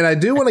 And I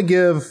do want to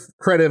give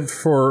credit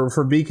for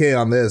BK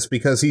on this,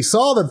 because he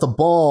saw that the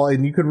ball,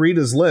 and you could read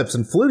his lips,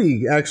 and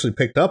Flutie actually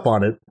picked up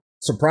on it.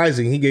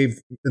 Surprising. He gave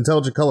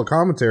intelligent color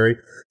commentary.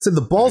 Said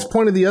the ball's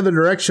pointed the other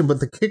direction, but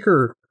the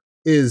kicker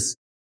is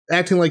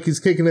acting like he's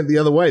kicking it the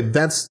other way.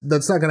 That's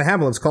not going to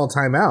happen. Let's call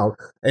timeout.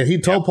 And he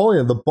told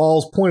Polian, the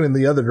ball's pointing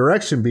the other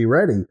direction. Be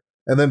ready.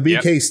 And then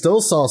BK still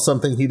saw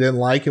something he didn't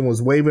like and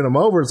was waving him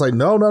over. It's like,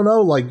 no.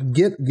 Like,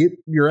 get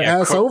your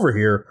ass over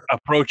here.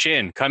 Approach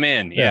in. Come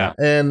in. Yeah.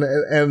 And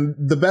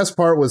the best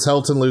part was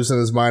Helton losing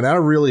his mind. I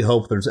really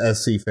hope there's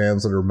SC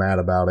fans that are mad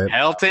about it.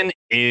 Helton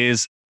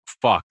is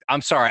fucked.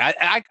 I'm sorry.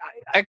 I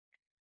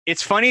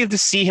it's funny to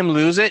see him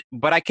lose it,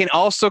 but I can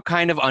also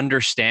kind of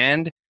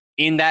understand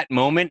in that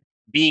moment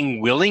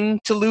being willing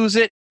to lose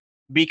it,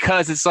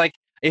 because it's like,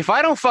 if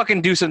I don't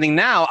fucking do something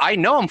now, I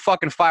know I'm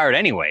fucking fired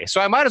anyway.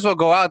 So I might as well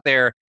go out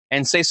there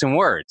and say some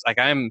words. Like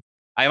I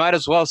might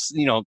as well,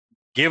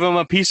 give him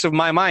a piece of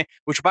my mind,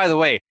 which, by the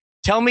way,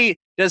 tell me,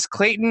 does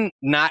Clayton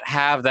not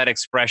have that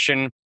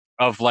expression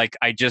of like,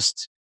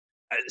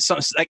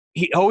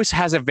 he always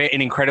has an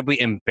incredibly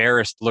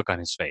embarrassed look on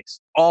his face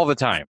all the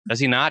time. Does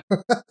he not?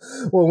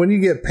 Well, when you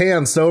get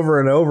pantsed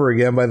over and over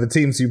again by the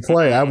teams you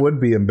play, I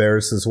would be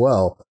embarrassed as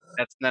well.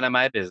 That's none of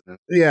my business.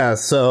 Yeah,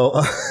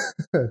 so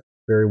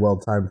very well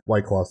timed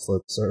White Claw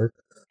slip, sir.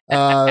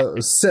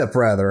 Sip,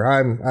 rather.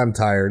 I'm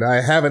tired.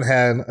 I haven't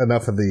had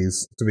enough of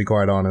these, to be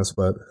quite honest.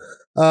 But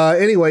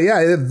anyway,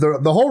 yeah,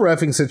 the whole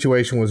reffing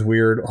situation was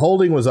weird.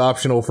 Holding was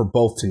optional for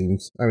both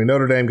teams. I mean,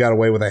 Notre Dame got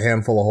away with a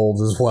handful of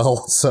holds as well.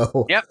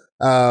 So,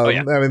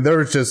 I mean, there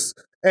was just...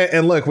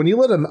 And look, when you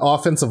let an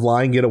offensive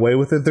line get away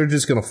with it, they're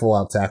just going to full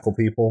out tackle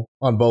people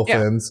on both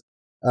ends.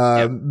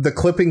 The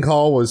clipping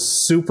call was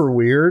super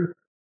weird.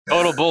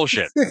 Total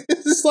bullshit.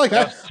 It's like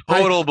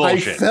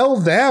bullshit. I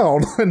fell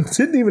down and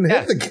didn't even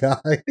hit the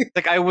guy.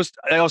 Like I was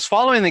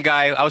following the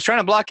guy. I was trying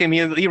to block him.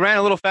 He ran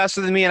a little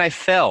faster than me, and I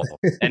fell.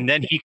 And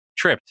then he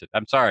tripped.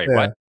 I'm sorry.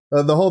 What?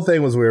 The whole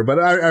thing was weird. But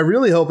I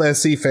really hope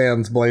SC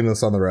fans blame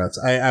this on the refs.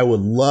 I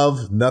would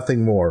love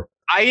nothing more.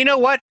 You know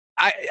what?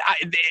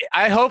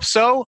 I hope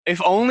so,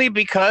 if only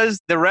because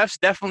the refs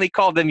definitely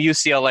called them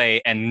UCLA,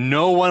 and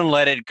no one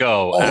let it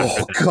go.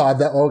 Oh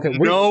God!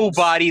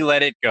 Nobody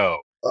let it go.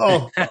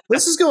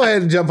 Let's just go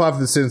ahead and jump off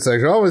the student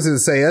section. I was going to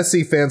say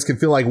SC fans can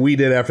feel like we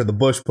did after the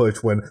Bush push,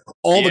 when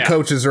all the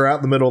coaches are out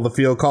in the middle of the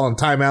field calling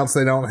timeouts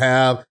they don't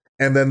have,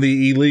 and then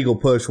the illegal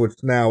push, which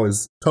now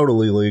is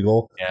totally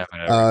legal.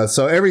 Yeah.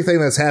 So everything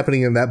that's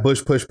happening in that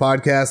Bush push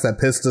podcast that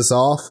pissed us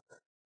off,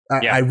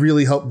 I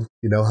really hope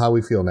you know how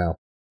we feel now.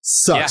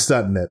 Sucks,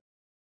 doesn't it?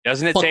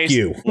 Doesn't it Fuck taste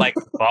you. like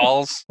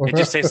balls? It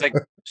just tastes like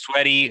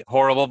sweaty,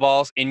 horrible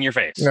balls in your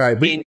face. All right,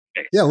 but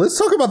yeah, let's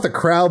talk about the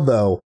crowd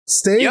though.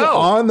 Staying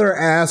on their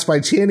ass by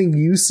chanting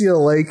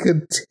UCLA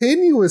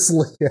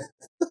continuously.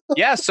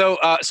 Yeah, so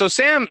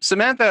Sam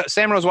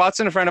Rose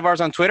Watson, a friend of ours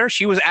on Twitter,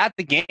 she was at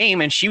the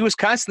game and she was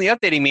constantly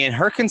updating me. And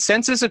her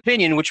consensus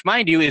opinion, which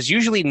mind you is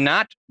usually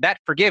not that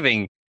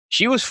forgiving,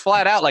 she was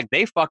flat out like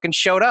they fucking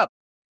showed up,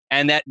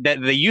 and that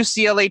the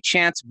UCLA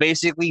chants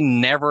basically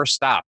never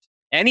stopped.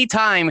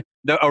 Anytime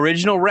the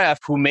original ref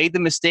who made the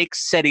mistake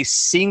said a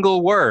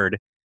single word,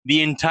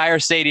 the entire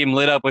stadium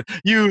lit up with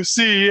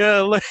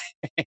UCLA.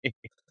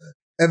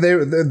 And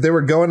they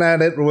were going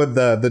at it with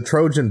the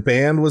Trojan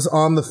band was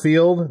on the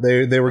field.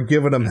 They were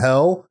giving them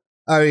hell.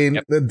 I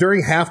mean,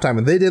 during halftime,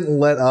 and they didn't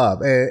let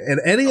up. And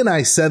Eddie and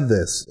I said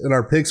this in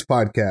our Picks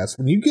podcast.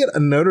 When you get a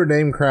Notre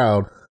Dame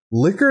crowd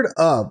liquored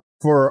up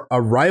for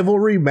a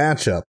rivalry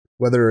matchup,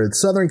 whether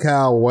it's Southern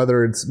Cal,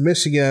 whether it's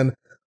Michigan,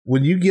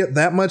 when you get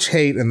that much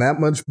hate and that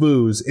much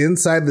booze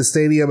inside the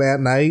stadium at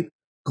night,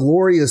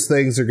 glorious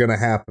things are going to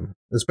happen,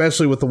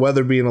 especially with the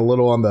weather being a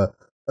little on the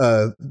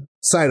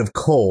side of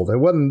cold. It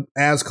wasn't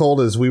as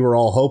cold as we were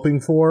all hoping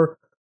for,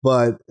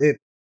 but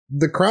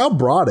the crowd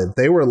brought it.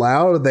 They were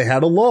loud. They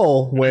had a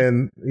lull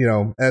when,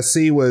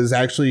 SC was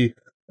actually,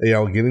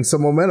 getting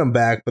some momentum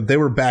back, but they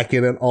were back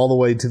in it all the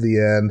way to the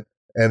end.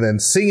 And then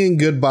singing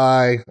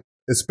goodbye,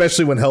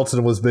 especially when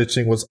Helton was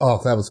bitching,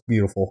 that was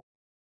beautiful.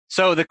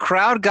 So the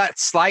crowd got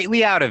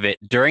slightly out of it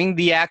during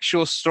the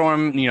actual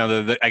storm,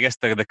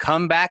 the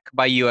comeback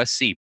by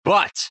USC,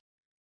 but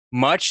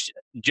much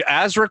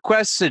as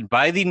requested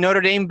by the Notre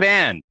Dame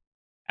band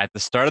at the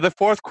start of the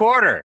fourth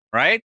quarter,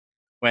 right?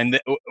 When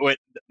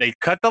they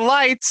cut the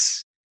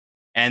lights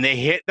and they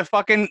hit the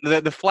fucking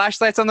the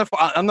flashlights on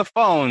the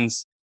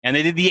phones, and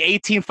they did the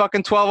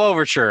 18-12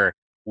 overture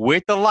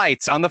with the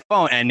lights on the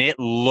phone, and it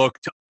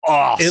looked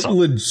awesome. It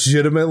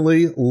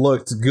legitimately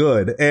looked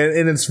good.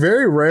 And it's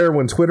very rare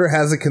when Twitter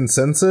has a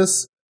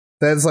consensus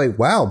that's like,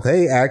 wow,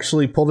 they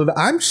actually pulled it.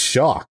 I'm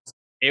shocked.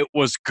 It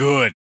was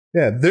good.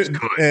 Yeah,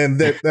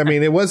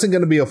 it wasn't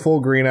going to be a full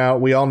green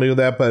out. We all knew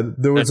that,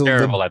 but there was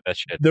terrible at that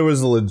shit. There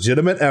was a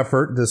legitimate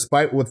effort,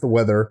 despite with the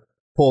weather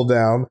pulled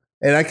down.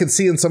 And I could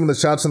see in some of the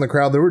shots in the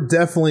crowd, there were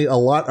definitely a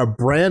lot of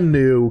brand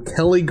new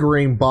Kelly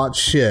Green bought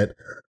shit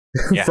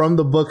from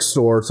the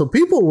bookstore. So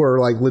people were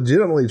like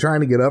legitimately trying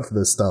to get up for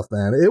this stuff,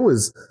 man.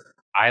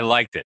 I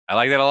liked it. I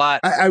liked it a lot.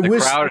 I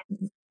wish.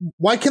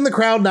 Why can the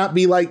crowd not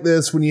be like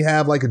this when you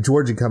have like a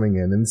Georgia coming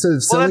in instead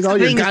of selling all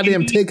your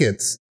goddamn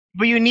tickets?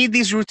 But you need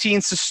these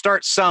routines to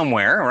start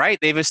somewhere, right?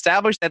 They've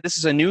established that this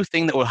is a new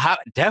thing that will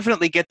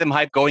definitely get them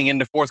hype going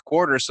into fourth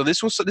quarter. So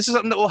this is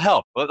something that will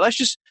help. But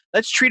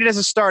let's treat it as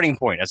a starting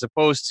point, as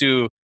opposed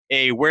to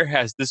where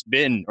has this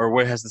been or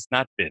where has this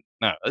not been?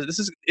 No,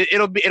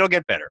 it'll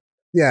get better.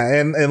 Yeah,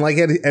 and like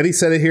Eddie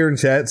said it here in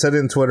chat, said it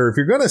in Twitter. If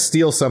you're going to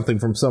steal something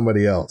from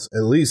somebody else,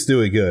 at least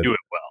do it good. Do it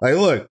well. Like,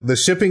 look, the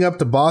shipping up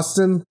to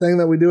Boston thing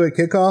that we do at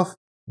kickoff,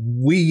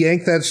 we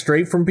yank that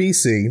straight from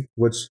BC,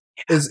 which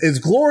is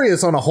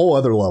glorious on a whole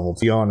other level,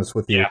 to be honest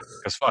with you. Yeah,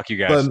 because fuck you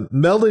guys. But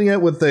melding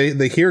it with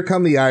the Here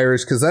Come the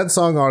Irish, because that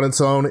song on its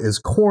own is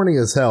corny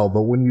as hell.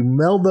 But when you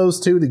meld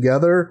those two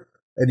together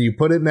and you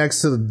put it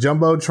next to the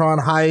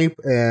Jumbotron hype,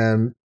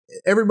 and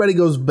everybody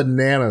goes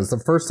bananas. The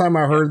first time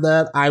I heard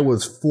that, I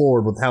was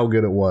floored with how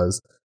good it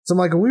was. So I'm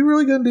like, are we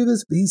really going to do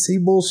this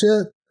BC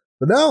bullshit?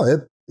 But no,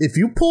 if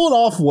you pull it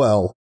off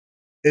well,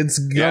 it's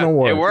gonna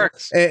work. It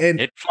works. And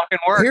it fucking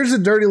works. Here's a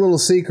dirty little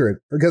secret,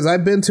 because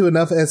I've been to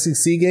enough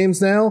SEC games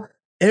now.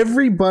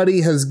 Everybody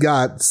has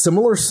got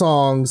similar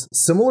songs,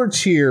 similar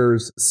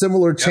cheers,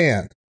 similar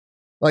chant.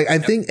 Like, I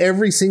think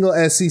every single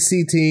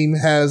SEC team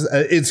has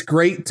it's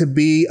great to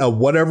be a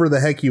whatever the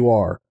heck you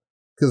are.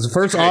 Because the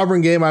first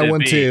Auburn game I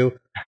went to,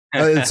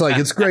 it's like,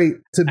 it's great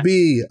to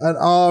be an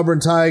Auburn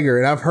Tiger.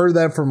 And I've heard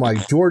that from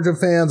like Georgia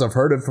fans. I've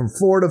heard it from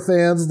Florida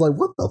fans. It's like,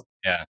 what the?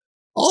 Yeah.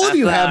 All of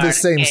you have the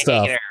same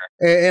stuff.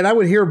 And I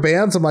would hear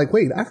bands. I'm like,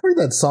 wait, I've heard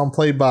that song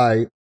played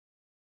by.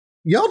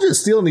 Y'all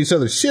just stealing each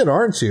other's shit,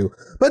 aren't you?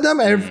 But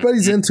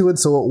everybody's into it,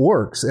 so it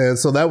works. And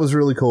so that was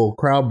really cool.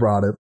 Crowd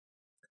brought it.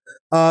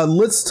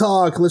 Let's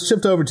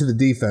shift over to the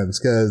defense,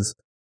 because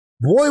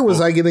boy, was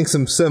I getting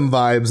some sim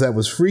vibes that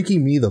was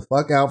freaking me the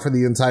fuck out for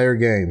the entire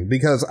game.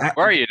 Because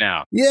where are you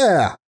now?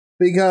 Yeah,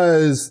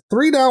 because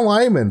 3 down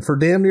linemen for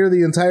damn near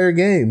the entire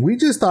game. We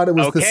just thought it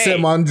was the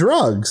sim on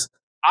drugs.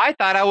 I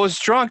thought I was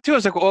drunk too. I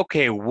was like,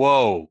 okay,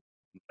 whoa.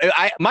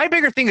 My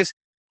bigger thing is,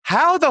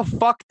 how the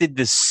fuck did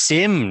the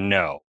sim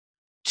know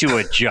to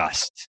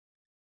adjust?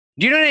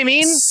 Do you know what I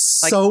mean?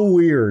 So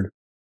weird.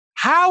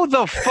 How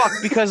the fuck?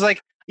 Because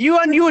like you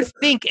would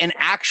think an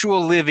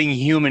actual living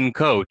human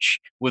coach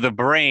with a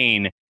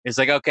brain is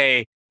like,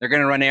 okay, they're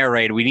gonna run air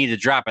raid. We need to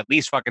drop at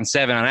least fucking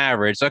 7 on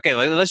average. So, okay,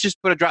 let's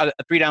just put a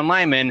 3 down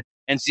lineman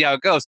and see how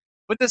it goes.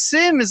 But the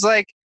sim is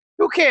like,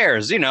 who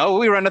cares? We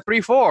run a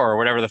 3-4 or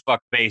whatever the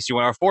fuck base you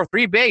want, or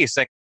 4-3 base.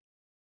 Like,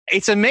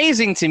 it's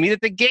amazing to me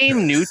that the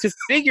game knew to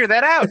figure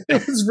that out.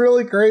 It's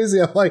really crazy.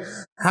 I'm like,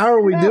 how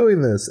are we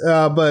doing this?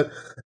 But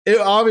it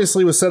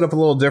obviously was set up a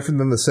little different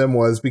than the sim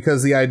was,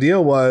 because the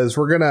idea was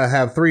we're going to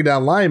have 3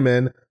 down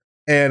linemen,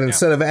 and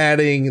instead of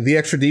adding the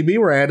extra DB,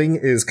 we're adding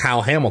is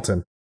Kyle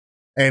Hamilton.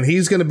 And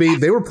he's going to be,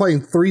 they were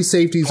playing 3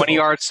 safeties 20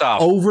 yards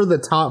soft over the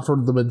top for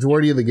the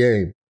majority of the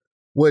game,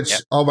 which,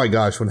 oh my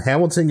gosh, when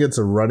Hamilton gets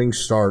a running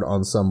start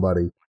on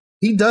somebody,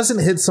 he doesn't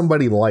hit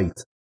somebody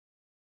light.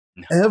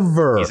 No.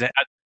 Ever.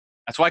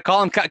 That's why I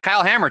call him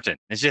Kyle Hamilton.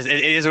 It's just,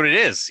 it is what it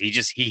is. He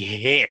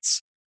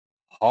hits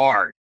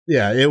hard.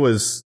 Yeah, it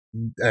was,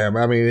 I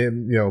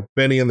mean,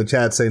 Benny in the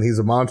chat saying he's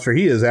a monster.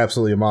 He is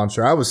absolutely a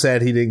monster. I was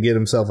sad he didn't get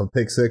himself a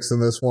pick 6 in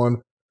this one,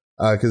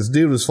 because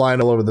dude was flying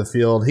all over the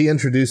field. He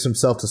introduced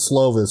himself to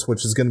Slovis,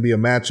 which is going to be a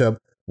matchup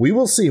we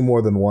will see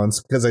more than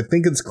once, because I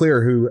think it's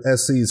clear who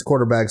SC's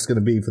quarterback is going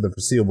to be for the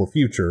foreseeable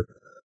future.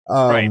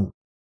 Right.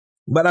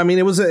 But I mean,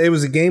 it was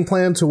a game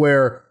plan to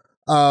where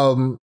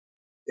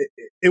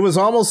it was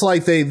almost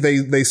like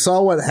they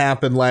saw what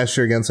happened last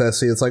year against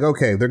SC. It's like,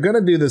 okay, they're going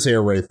to do this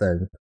air raid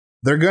thing.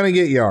 They're going to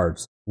get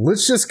yards.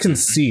 Let's just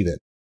concede it.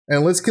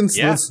 And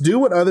let's do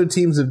what other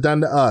teams have done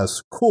to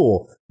us.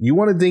 Cool. You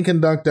want to dink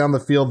and dunk down the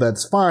field,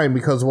 that's fine,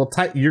 because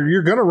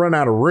you're going to run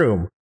out of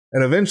room.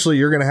 And eventually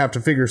you're going to have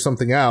to figure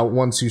something out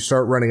once you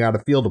start running out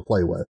of field to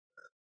play with.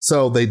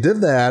 So they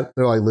did that.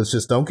 They're like, let's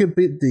just don't get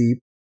beat deep.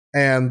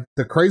 And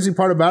the crazy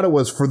part about it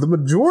was, for the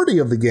majority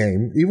of the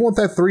game, even with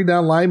that 3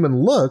 down lineman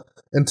look,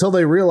 until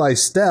they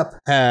realized Step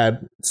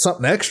had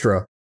something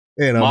extra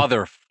in him.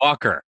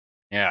 Motherfucker.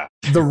 Yeah.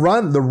 The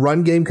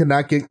run game could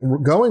not get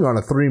going on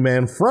a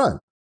 3-man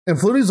front. And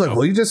Flutie's like,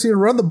 well, you just need to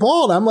run the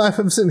ball. And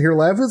I'm sitting here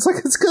laughing. It's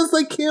like, it's because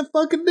they can't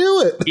fucking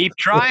do it. Keep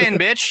trying,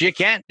 bitch. You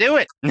can't do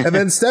it. And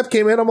then Step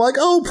came in. I'm like,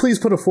 oh, please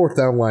put a 4th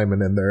down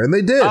lineman in there. And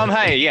they did.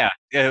 Hey, yeah.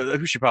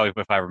 We should probably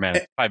put 5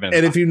 minutes. And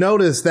if you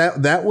notice,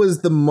 that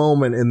was the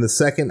moment in the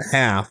second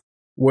half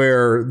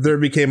where there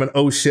became an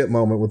oh shit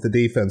moment with the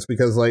defense,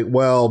 because like,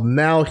 well,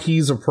 now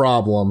he's a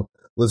problem.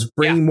 Let's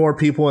bring more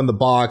people in the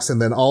box. And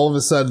then all of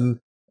a sudden,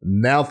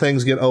 now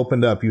things get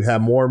opened up. You have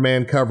more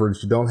man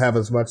coverage. You don't have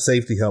as much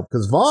safety help,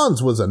 because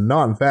Vaughn's was a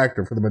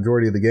non-factor for the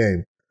majority of the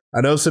game.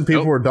 I know some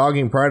people were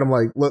dogging Pride. I'm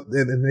like, look,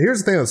 and here's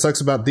the thing that sucks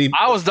about DB.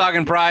 I was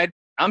dogging Pride.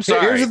 I'm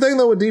sorry. Here's the thing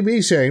though with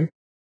DB, Shane.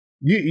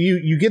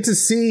 You get to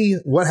see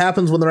what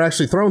happens when they're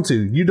actually thrown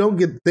to.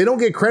 They don't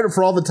get credit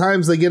for all the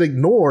times they get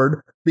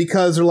ignored,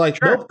 because they're like,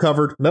 nope,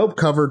 covered, nope,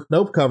 covered,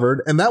 nope,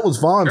 covered. And that was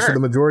Vaughn's for the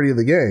majority of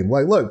the game.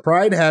 Like, look,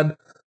 Pride had,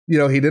 he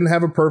didn't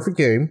have a perfect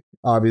game,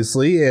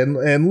 obviously.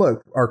 And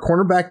look, our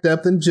cornerback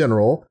depth in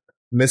general,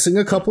 missing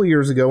a couple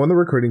years ago in the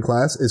recruiting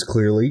class, is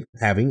clearly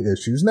having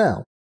issues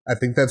now. I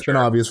think that's been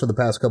obvious for the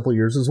past couple of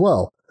years as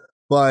well.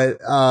 But,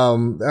 I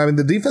mean,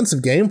 the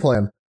defensive game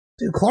plan,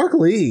 dude, Clark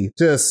Lee,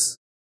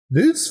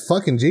 dude's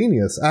fucking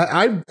genius.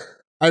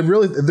 I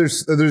really,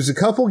 there's a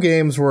couple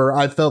games where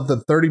I felt the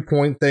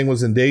 30-point thing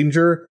was in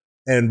danger,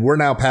 and we're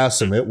now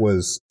past him. It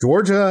was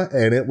Georgia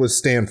and it was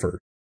Stanford.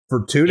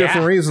 For 2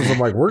 different reasons. I'm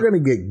like, we're going to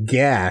get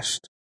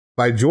gashed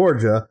by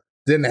Georgia.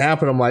 Didn't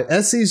happen. I'm like,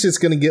 SC's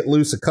just going to get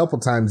loose a couple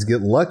times,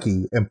 get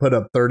lucky, and put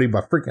up 30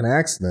 by freaking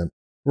accident.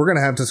 We're going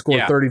to have to score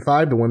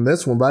 35 to win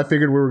this one, but I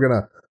figured we were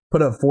going to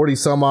put up 40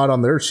 some odd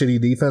on their shitty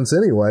defense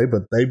anyway,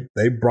 but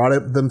they brought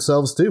it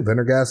themselves too.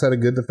 Pendergast had a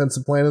good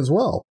defensive plan as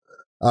well.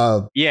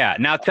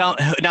 Now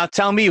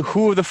tell me,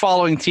 who of the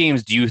following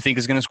teams do you think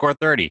is going to score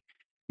 30?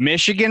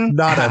 Michigan?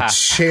 Not a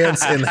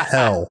chance in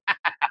hell.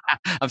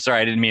 I'm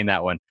sorry, I didn't mean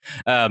that one.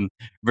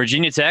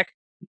 Virginia Tech?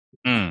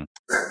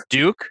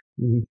 Duke?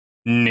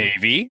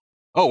 Navy?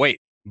 Oh, wait.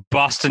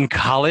 Boston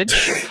College?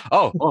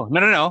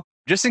 No.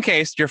 Just in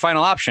case, your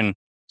final option,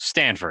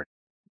 Stanford.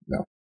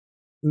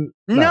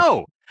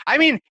 No. I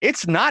mean,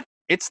 it's not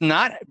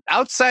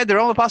outside the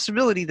realm of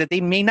possibility that they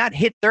may not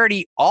hit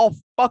 30 all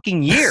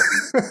fucking year.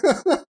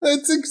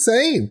 That's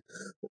insane.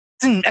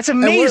 That's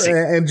amazing.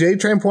 And Jay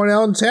Tran pointed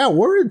out in chat,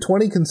 we're in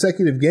 20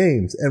 consecutive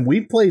games, and we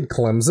played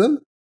Clemson.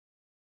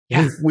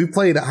 Yeah. We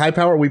played high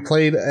power. We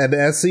played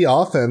an SC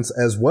offense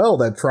as well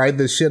that tried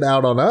this shit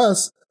out on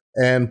us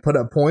and put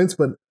up points.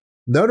 But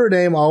Notre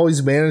Dame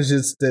always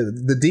manages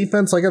the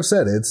defense. Like I've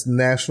said, it's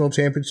national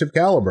championship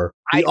caliber.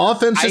 The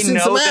offense just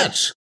needs a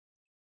match.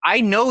 I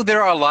know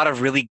there are a lot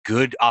of really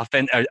good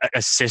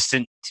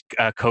assistant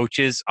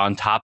coaches on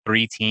top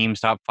 3 teams,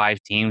 top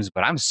 5 teams,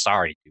 but I'm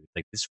sorry, dude.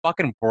 Like, this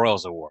fucking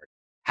Broyles Award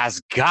has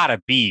got to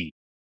be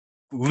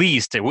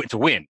least to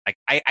win. Like,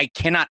 I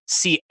cannot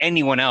see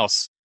anyone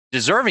else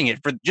deserving it,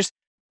 for just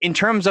in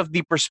terms of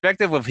the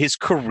perspective of his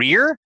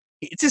career.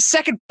 It's his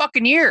 2nd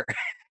fucking year.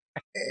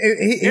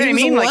 He was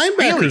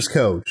a linebackers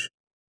coach,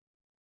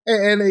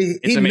 and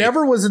he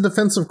never was a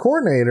defensive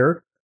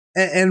coordinator.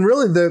 And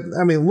really,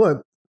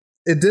 look,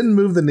 it didn't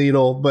move the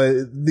needle, but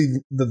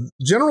the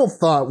general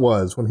thought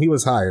was when he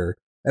was hired,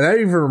 and I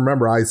even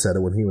remember I said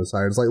it when he was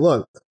hired. It's like,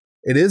 look,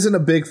 it isn't a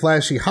big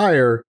flashy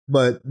hire,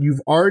 but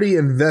you've already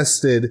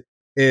invested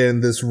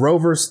in this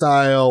Rover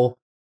style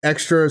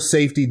extra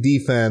safety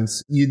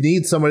defense, you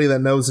need somebody that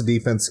knows the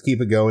defense to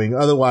keep it going.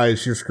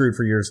 Otherwise, you're screwed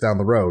for years down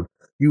the road.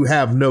 You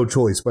have no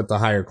choice but to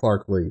hire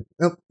Clark Lee.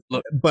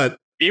 Look, but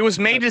it was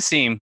made to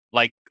seem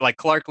like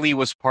Clark Lee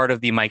was part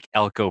of the Mike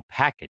Elko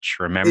package.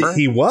 Remember,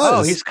 he was.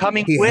 Oh, he's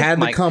coming. He with had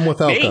Mike. to come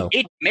with Elko.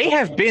 It may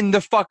have been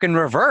the fucking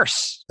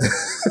reverse.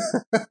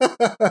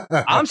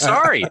 I'm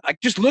sorry. Like,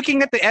 just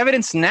looking at the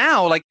evidence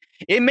now, like,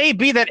 it may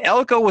be that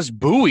Elko was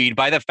buoyed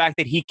by the fact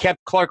that he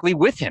kept Clark Lee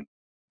with him.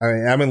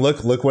 I mean,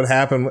 look what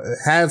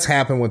has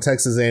happened with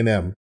Texas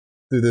A&M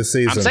through this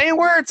season. I'm saying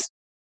words.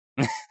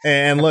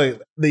 And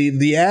look,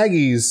 the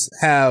Aggies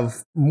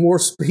have more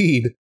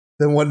speed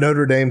than what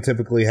Notre Dame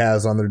typically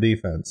has on their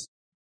defense.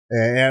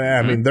 And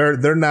I mean,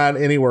 they're not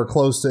anywhere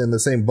close to in the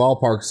same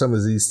ballpark as some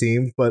of these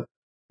teams, but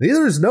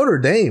neither is Notre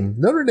Dame.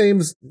 Notre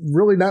Dame's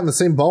really not in the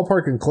same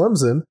ballpark in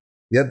Clemson,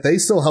 yet they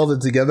still held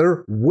it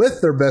together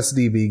with their best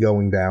DB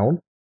going down.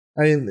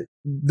 I mean,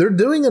 they're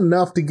doing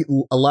enough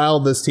to allow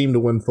this team to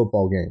win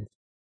football games.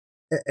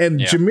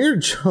 And yeah.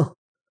 Jameer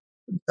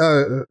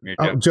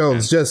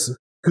Jones, just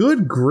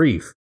good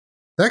grief.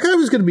 That guy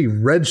was going to be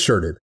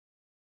redshirted.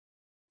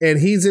 And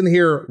he's in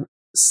here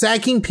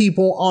sacking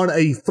people on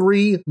a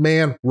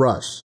 3-man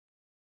rush.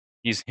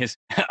 He's his.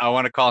 I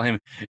want to call him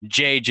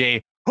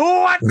JJ.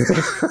 What?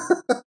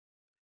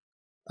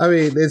 I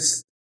mean,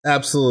 it's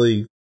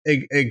absolutely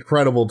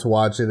incredible to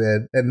watch it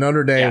at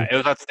Notre Dame. Yeah, it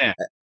was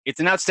outstanding. It's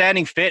an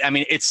outstanding fit. I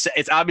mean, it's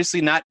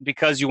obviously not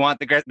because you want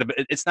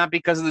it's not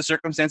because of the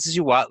circumstances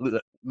you want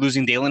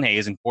losing Dalen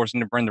Hayes and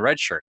forcing him to burn the red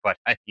shirt. But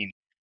I mean,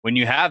 when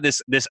you have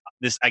this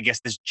I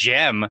guess this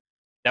gem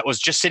that was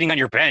just sitting on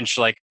your bench,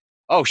 like,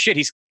 oh shit,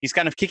 he's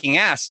kind of kicking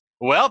ass.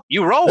 Well,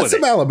 you roll with it.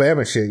 That's some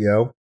Alabama shit,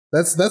 yo.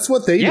 That's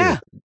what they do.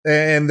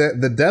 And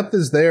the depth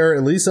is there,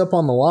 at least up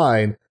on the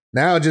line.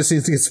 Now it just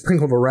needs to get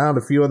sprinkled around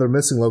a few other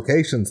missing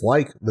locations,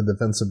 like the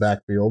defensive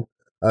backfield.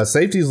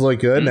 Safeties look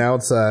good. Now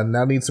it's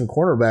now need some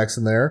cornerbacks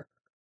in there,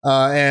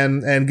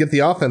 and get the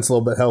offense a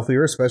little bit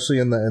healthier, especially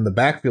in the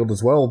backfield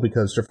as well,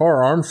 because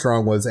Jafar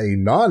Armstrong was a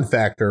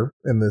non-factor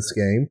in this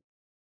game.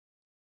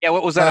 Yeah,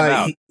 what was that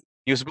about?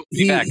 He was supposed to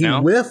be back now.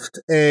 He whiffed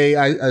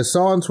I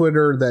saw on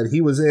Twitter that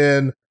he was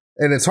in,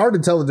 and it's hard to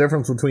tell the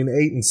difference between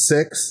 8 and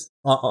 6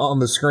 on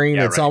the screen.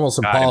 Yeah, it's right. Almost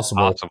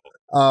impossible.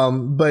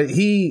 But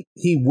he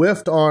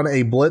whiffed on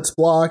a blitz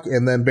block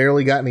and then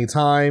barely got any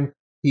time.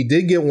 He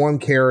did get one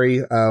carry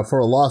for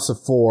a loss of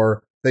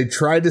 4. They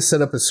tried to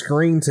set up a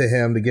screen to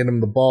him to get him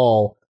the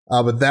ball,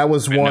 but that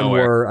was one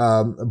where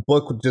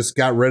Book just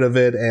got rid of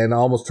it and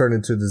almost turned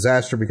into a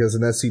disaster because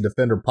an SC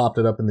defender popped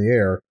it up in the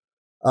air.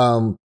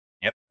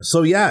 Yep.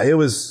 So, yeah, it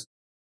was,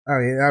 I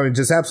mean,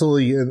 just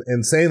absolutely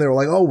insane. They were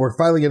like, oh, we're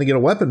finally going to get a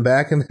weapon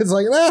back. And it's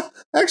like, nah,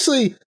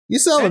 actually, you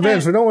sell the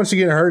bench. We don't want you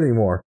getting hurt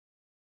anymore.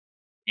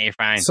 You're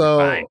fine. So,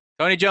 you're fine.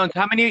 Tony Jones,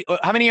 how many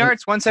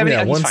yards? 170? Yeah,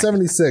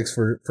 176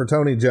 for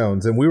Tony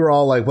Jones. And we were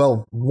all like,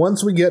 well,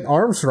 once we get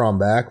Armstrong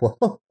back,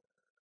 well,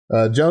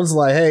 Jones is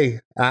like, hey,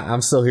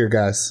 I'm still here,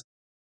 guys.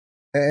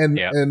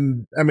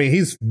 And I mean,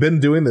 he's been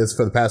doing this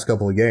for the past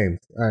couple of games.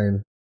 I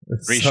mean,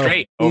 3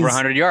 straight, over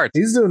 100 yards.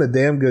 He's doing a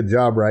damn good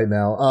job right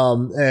now.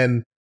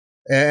 And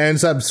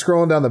so I'm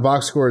scrolling down the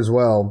box score as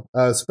well.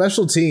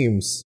 Special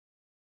teams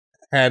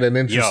had an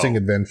interesting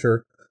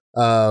adventure.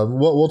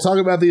 We'll talk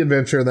about the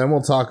adventure, and then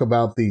we'll talk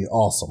about the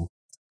awesome.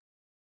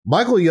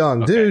 Michael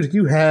Young, dude,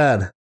 you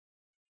had.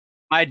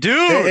 My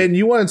dude! And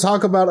you want to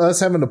talk about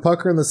us having to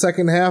pucker in the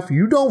second half?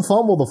 You don't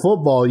fumble the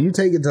football. You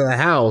take it to the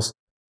house.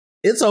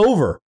 It's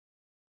over.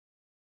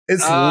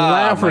 It's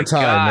laugher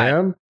time,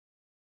 man.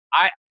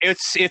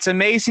 It's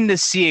amazing to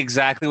see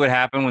exactly what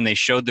happened when they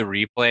showed the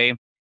replay.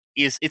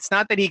 It's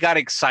not that he got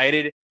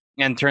excited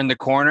and turned the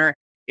corner.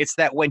 It's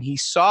that when he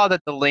saw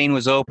that the lane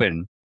was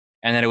open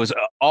and that it was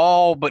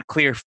all but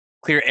clear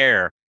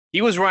air,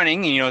 he was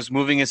running and was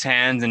moving his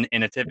hands in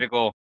a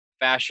typical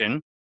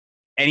fashion.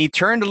 And he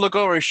turned to look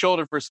over his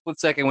shoulder for a split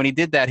second. When he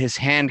did that, his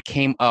hand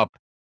came up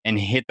and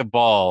hit the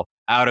ball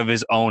out of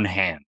his own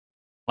hand.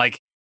 Like,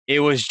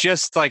 it was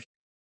just like,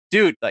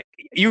 dude, like,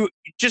 you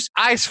just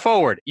eyes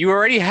forward. You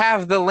already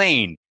have the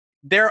lane.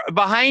 They're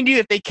behind you.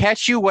 If they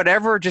catch you,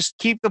 whatever, just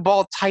keep the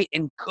ball tight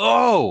and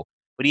go.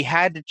 But he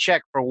had to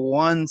check for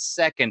 1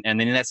 second, and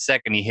then in that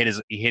second, he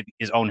hit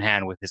his own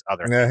hand with his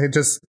other hand.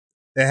 Yeah,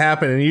 it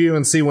happened, and you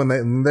even see when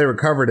they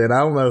recovered it. I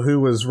don't know who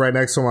was right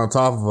next to him on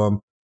top of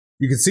him.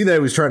 You could see that he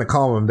was trying to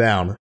calm him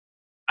down.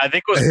 I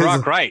think it was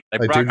Brock Wright.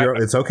 Brock,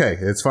 dude, it's okay.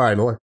 It's fine.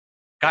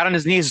 Got on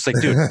his knees. It's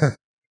like, dude,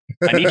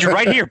 I need you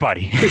right here,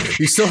 buddy.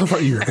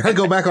 You gotta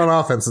go back on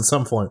offense at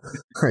some point.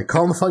 All right,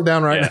 calm the fuck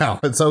down right now.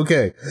 It's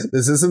okay.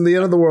 This isn't the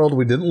end of the world.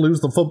 We didn't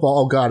lose the football.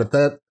 Oh God, if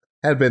that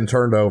had been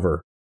turned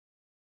over.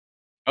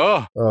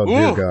 Oh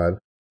dear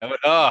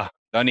God.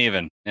 Don't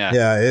even. Yeah.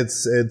 Yeah,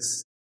 it's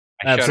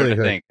absolutely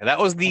to think. That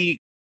was the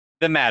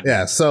madness.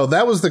 Yeah, so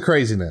that was the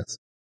craziness.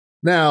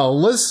 Now,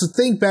 let's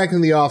think back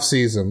in the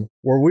offseason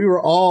where we were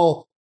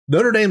all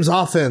Notre Dame's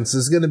offense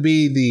is going to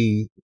be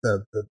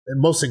the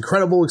most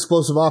incredible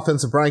explosive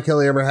offense that Brian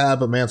Kelly ever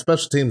had, but man,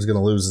 special teams is going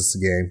to lose this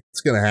game.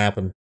 It's going to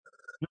happen.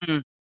 Mm-hmm.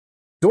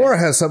 Dora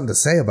has something to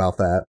say about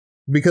that.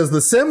 because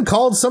the sim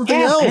called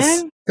something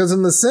else. Because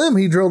in the sim,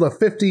 he drilled a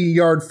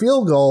 50-yard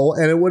field goal,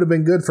 and it would have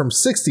been good from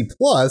 60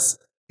 plus.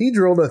 He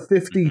drilled a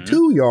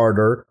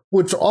 52-yarder,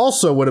 which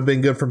also would have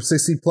been good from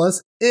 60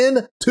 plus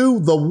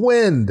into the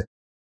wind.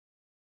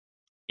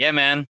 Yeah,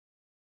 man.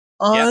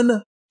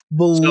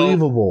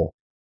 Unbelievable.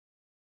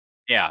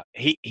 So, yeah,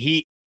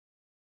 he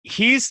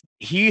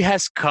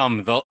has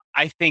come though.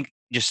 I think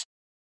just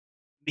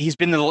he's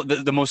been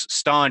the most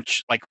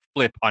staunch like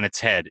flip on its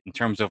head in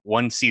terms of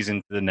one season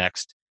to the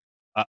next.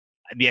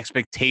 The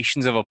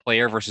expectations of a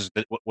player versus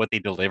what they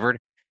delivered.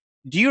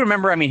 Do you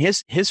remember? I mean,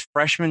 his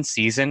freshman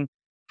season,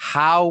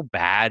 how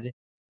bad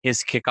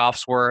his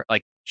kickoffs were,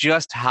 like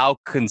just how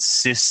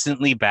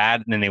consistently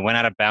bad. And then they went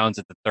out of bounds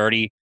at the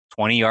 30,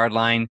 20-yard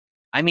line.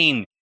 I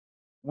mean,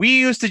 we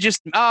used to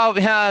just,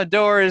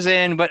 Door is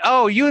in, but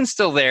Ewan's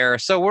still there,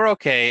 so we're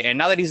okay. And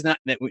now that he's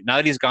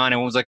gone,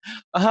 everyone's like,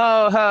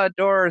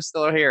 Door is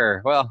still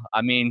here. Well,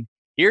 I mean,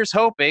 here's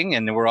hoping,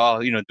 and we're all,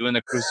 doing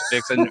the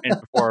crucifix and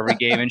before every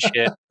game and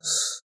shit.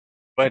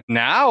 But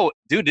now,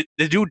 dude,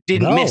 the dude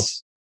didn't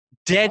miss.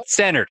 Dead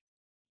center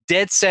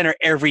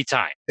every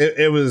time.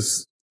 It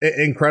was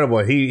incredible.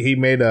 He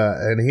made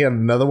and he had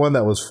another one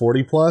that was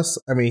 40 plus.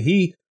 I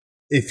mean,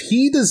 if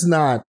he does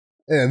not,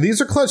 and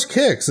these are clutch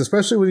kicks,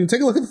 especially when you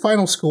take a look at the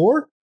final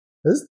score.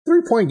 This is a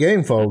 3-point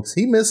game, folks.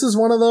 He misses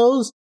one of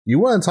those. You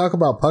want to talk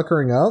about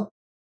puckering up?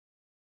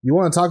 You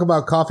want to talk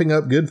about coughing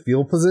up good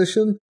field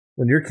position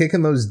when you're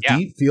kicking those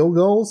deep field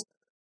goals?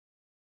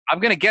 I'm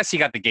going to guess he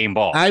got the game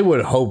ball. I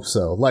would hope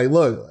so. Like,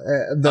 look,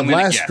 the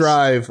last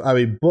drive, I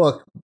mean,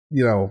 Book,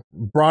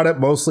 brought it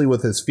mostly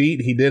with his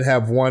feet. He did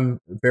have one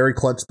very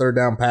clutch third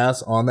down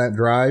pass on that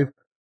drive.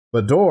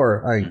 But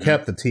Door,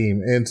 kept the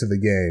team into the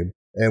game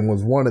and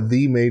was one of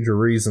the major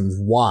reasons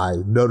why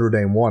Notre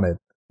Dame won it.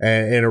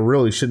 And it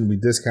really shouldn't be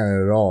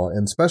discounted at all.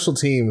 And special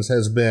teams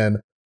has been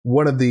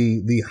one of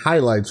the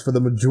highlights for the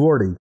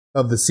majority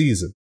of the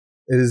season.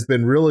 It has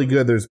been really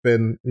good. There's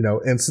been,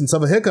 instance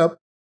of a hiccup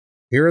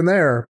here and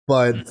there,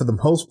 but for the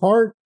most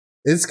part,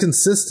 it's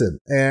consistent.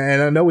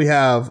 And I know we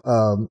have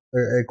a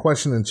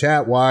question in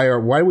chat. Why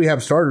do we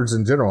have starters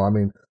in general? I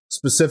mean,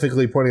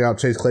 specifically pointing out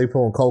Chase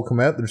Claypool and Cole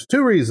Kmet. There's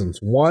two reasons.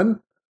 One,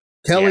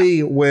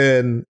 Kelly,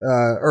 when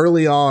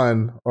early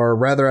on, or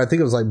rather, I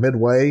think it was like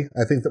midway,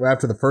 I think that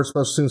after the first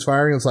special teams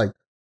firing, it's like,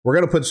 we're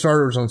going to put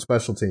starters on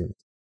special teams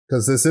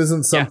because this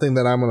isn't something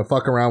that I'm going to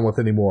fuck around with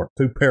anymore,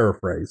 to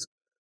paraphrase,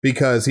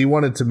 because he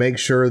wanted to make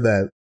sure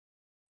that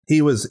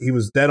he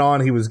was dead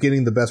on. He was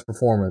getting the best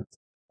performance.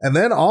 And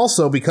then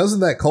also because of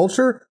that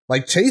culture,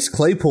 like Chase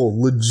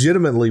Claypool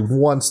legitimately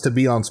wants to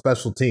be on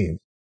special teams.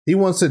 He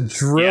wants to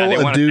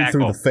drill a dude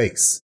through the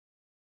face.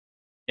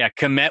 Yeah,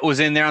 Kmet was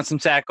in there on some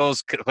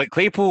tackles.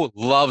 Claypool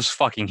loves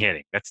fucking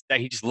hitting.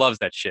 He just loves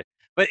that shit.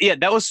 But yeah,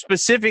 that was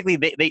specifically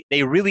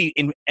they really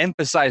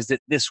emphasized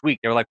it this week.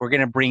 They were like, we're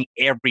gonna bring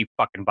every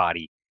fucking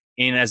body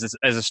in as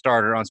a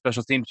starter on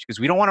special teams because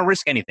we don't want to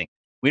risk anything.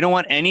 We don't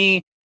want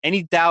any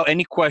doubt,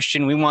 any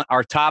question. We want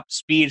our top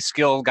speed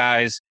skill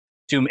guys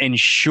to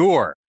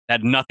ensure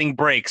that nothing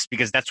breaks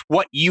because that's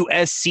what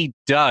USC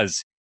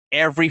does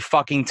every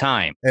fucking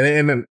time.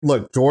 And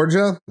look,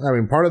 Georgia, I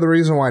mean, part of the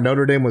reason why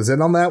Notre Dame was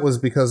in on that was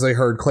because they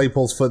heard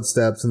Claypool's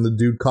footsteps and the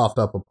dude coughed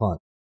up a punt.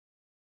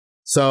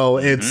 So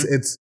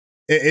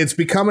it's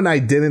become an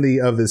identity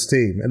of this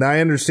team. And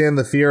I understand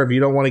the fear of you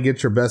don't want to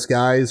get your best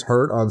guys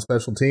hurt on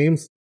special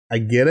teams. I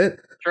get it.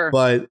 Sure.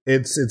 But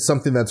it's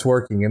something that's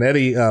working. And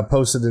Eddie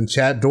posted in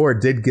chat, Door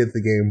did get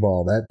the game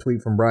ball. That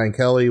tweet from Brian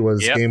Kelly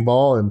was game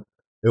ball, and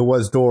it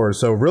was Door.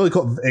 So really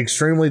cool,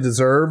 extremely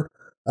deserved.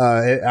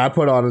 I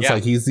put on it's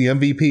like he's the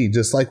MVP,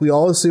 just like we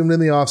all assumed in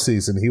the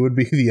offseason he would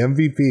be the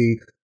MVP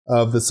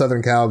of the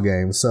Southern Cal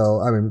game. So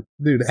I mean,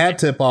 dude, hat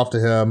tip off to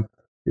him.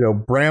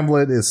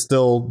 Bramblett is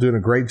still doing a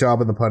great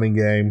job in the punting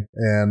game,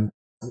 and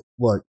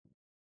look,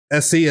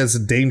 SC has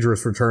a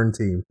dangerous return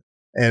team,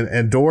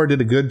 and Door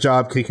did a good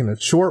job kicking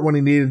it short when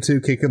he needed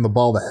to, kicking the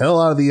ball the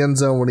hell out of the end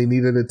zone when he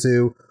needed it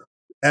to.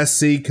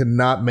 SC could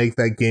not make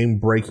that game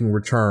breaking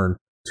return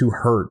to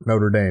hurt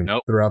Notre Dame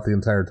throughout the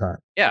entire time.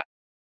 Yeah.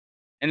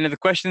 And the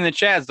question in the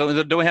chat is,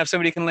 don't we have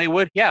somebody who can lay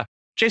wood? Yeah.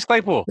 Chase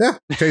Claypool. Yeah.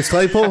 Chase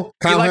Claypool.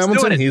 Kyle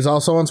Hamilton. He's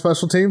also on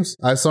special teams.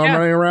 I saw him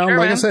running around. Sure,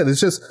 like I said,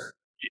 it's just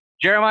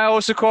Jeremiah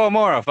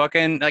Owusu-Koramoah.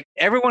 Fucking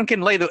everyone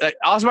can lay the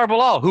Osmar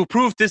Bilal, who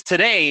proved this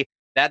today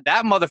that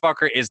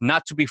motherfucker is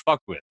not to be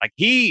fucked with. Like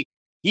he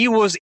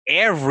was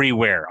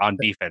everywhere on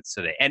defense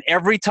today. And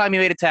every time he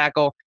made a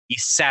tackle, he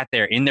sat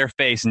there in their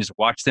face and just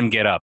watched them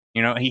get up.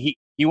 He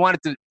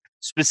wanted to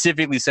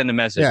specifically send a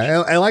message.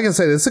 Yeah, and like I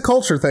said, it's a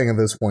culture thing at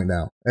this point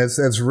now.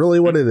 It's really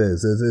what it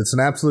is. It's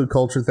an absolute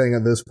culture thing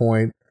at this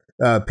point.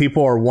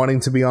 People are wanting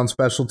to be on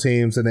special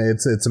teams, and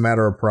it's a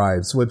matter of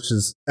pride, which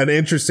is an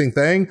interesting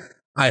thing.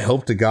 I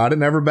hope to God it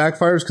never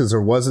backfires, because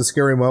there was a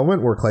scary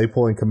moment where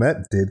Claypool and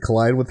Kmet did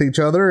collide with each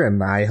other,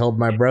 and I held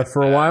my breath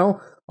for a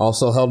while.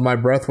 Also held my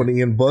breath when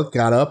Ian Book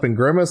got up and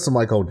grimaced. I'm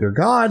like, oh, dear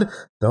God,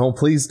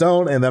 please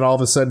don't. And then all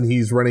of a sudden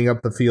he's running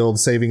up the field,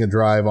 saving a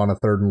drive on a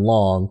 3rd and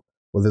long.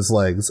 with his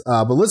legs.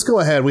 But let's go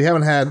ahead. We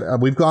haven't had,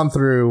 we've gone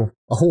through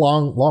a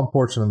long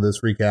portion of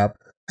this recap.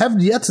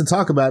 Haven't yet to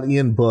talk about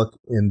Ian Book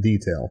in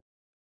detail.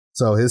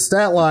 So his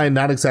stat line,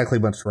 not exactly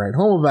much to write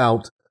home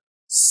about.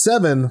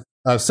 17,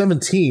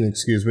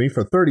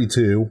 for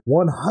 32,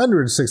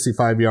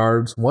 165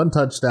 yards, 1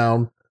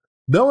 touchdown,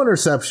 no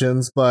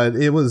interceptions, but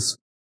it was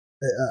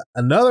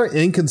another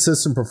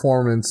inconsistent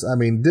performance. I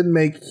mean, didn't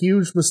make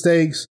huge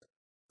mistakes.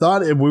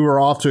 Thought we were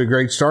off to a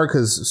great start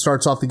because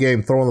starts off the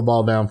game throwing the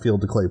ball downfield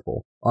to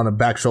Claypool on a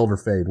back shoulder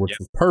fade, which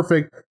was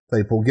perfect.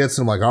 Claypool gets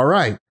him like, all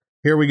right,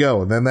 here we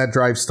go. And then that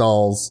drive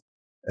stalls.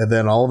 And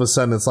then all of a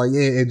sudden it's like,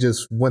 it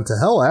just went to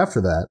hell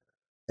after that.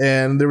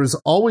 And there was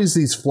always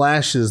these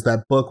flashes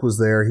that Book was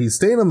there. He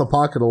stayed in the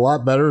pocket a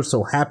lot better.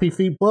 So Happy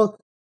Feet Book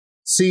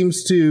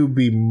seems to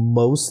be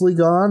mostly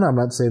gone. I'm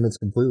not saying it's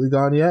completely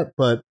gone yet,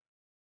 but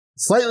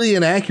slightly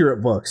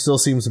inaccurate Book still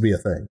seems to be a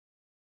thing.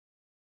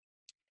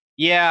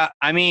 Yeah,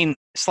 I mean,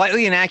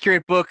 slightly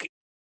inaccurate Book.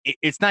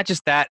 It's not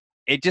just that.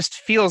 It just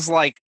feels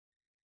like,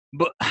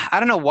 but I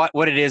don't know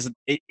what it is.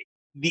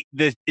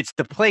 It's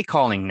the play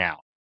calling now.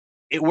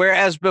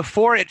 Whereas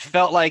before it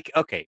felt like,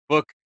 okay,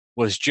 Book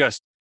was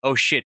just, oh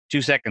shit,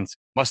 2 seconds,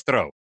 must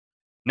throw.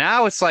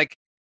 Now it's like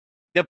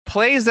the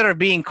plays that are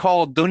being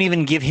called don't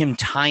even give him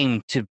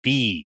time to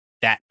be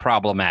that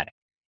problematic.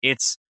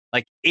 It's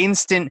like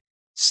instant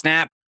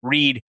snap,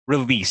 read,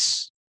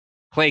 release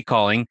play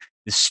calling.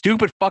 The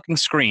stupid fucking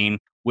screen,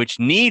 which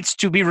needs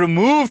to be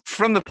removed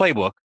from the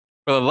playbook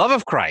for the love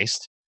of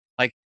Christ.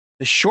 Like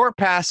the short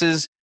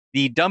passes,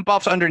 the dump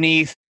offs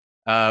underneath,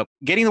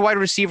 getting the wide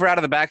receiver out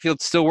of the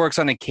backfield still works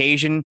on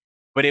occasion,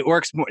 but it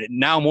works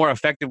more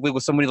effectively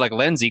with somebody like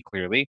Lindsey,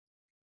 clearly.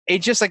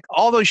 It just like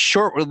all those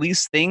short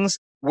release things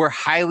were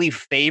highly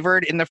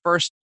favored in the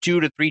first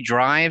 2 to 3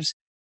 drives,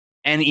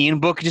 and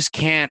Ian Book just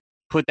can't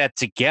put that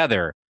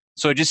together.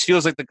 So it just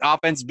feels like the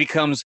offense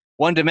becomes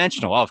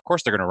one-dimensional. Oh, of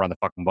course they're going to run the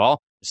fucking ball.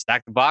 Just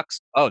stack the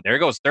box. Oh, there it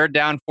goes. 3rd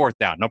down, 4th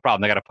down. No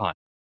problem. They got a punt.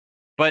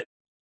 But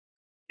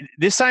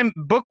this time,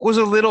 Book was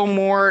a little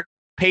more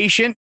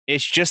patient.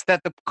 It's just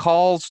that the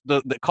calls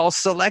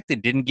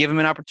selected didn't give him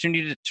an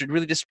opportunity to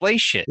really display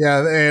shit. Yeah,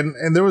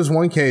 and there was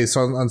one case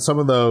on some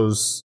of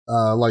those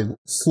like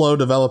slow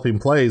developing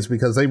plays,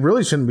 because they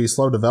really shouldn't be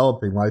slow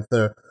developing. Like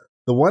the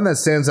one that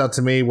stands out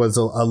to me was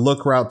a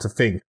look route to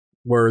Fink,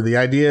 where the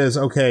idea is,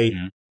 okay,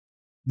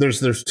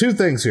 there's 2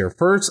 things here.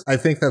 First, I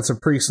think that's a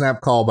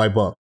pre-snap call by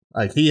Book.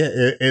 Like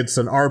it's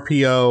an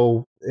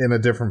RPO in a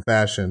different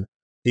fashion.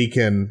 He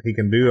can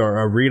do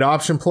a read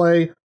option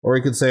play, or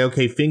he could say,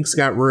 okay, Fink's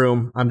got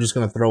room, I'm just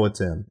going to throw it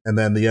to him. And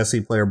then the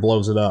SC player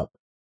blows it up.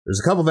 There's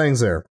a couple things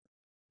there.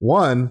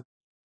 One,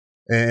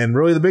 and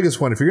really the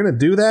biggest one, if you're going to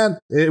do that,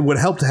 it would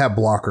help to have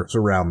blockers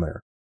around there.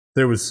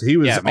 He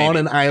was on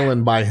an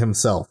island by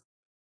himself.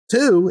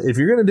 2, if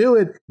you're going to do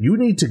it, you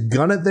need to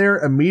gun it there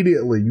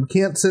immediately. You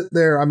can't sit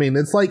there. I mean,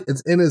 it's like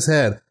it's in his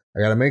head. I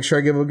got to make sure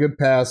I give a good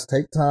pass,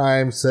 take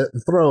time, sit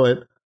and throw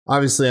it.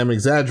 Obviously, I'm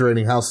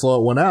exaggerating how slow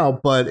it went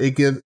out, but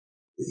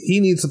he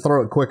needs to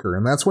throw it quicker.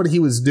 And that's what he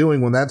was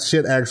doing when that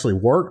shit actually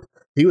worked.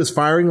 He was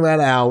firing that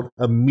out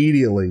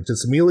immediately,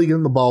 just immediately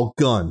getting the ball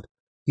gunned.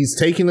 He's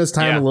taking his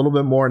time a little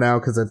bit more now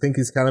because I think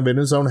he's kind of in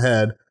his own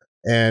head,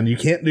 and you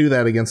can't do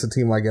that against a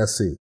team like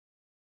SC.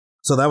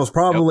 So that was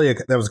probably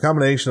that was a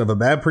combination of a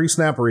bad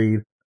pre-snap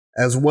read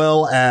as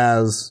well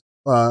as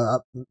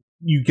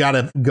you got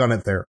to gun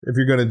it there. If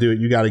you're going to do it,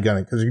 you got to gun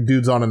it because your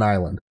dude's on an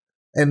island.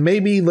 And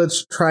maybe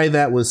let's try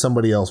that with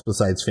somebody else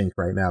besides Fink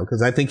right now,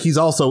 because I think he's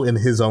also in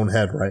his own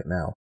head right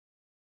now.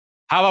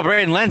 How about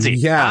Braden Lindsey?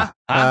 Yeah.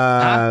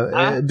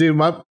 Dude,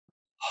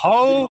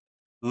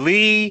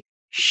 holy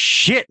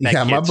shit.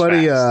 My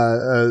buddy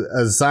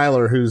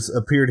Zyler, who's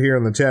appeared here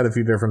in the chat a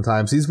few different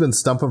times, he's been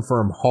stumping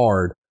for him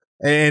hard.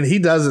 And he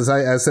does this.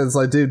 I said, it's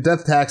like, dude,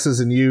 death taxes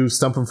and you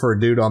stumping for a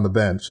dude on the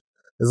bench.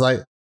 It's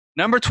like,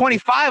 number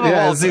 25 of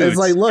all dudes. It's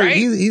like, look, right?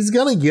 he's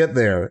going to get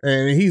there.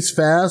 And he's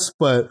fast,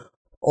 but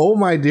oh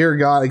my dear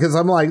God. Because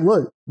I'm like,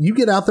 look, you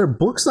get out there,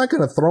 Book's not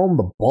going to throw him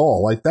the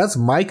ball. Like, that's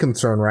my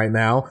concern right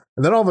now.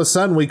 And then all of a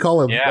sudden we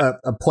call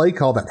a play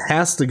call that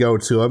has to go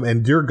to him.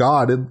 And dear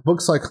God, it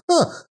Book's like,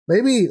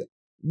 maybe,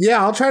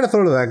 I'll try to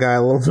throw to that guy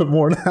a little bit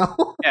more now.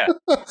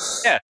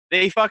 Yeah.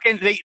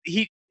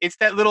 It's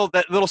that little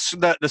I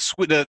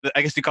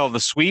guess you call it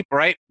the sweep,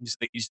 right?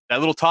 That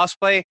little toss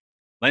play.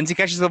 Lindsey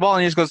catches the ball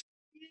and he just goes,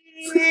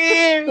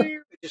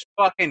 just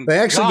fucking. They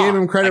actually gave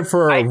him credit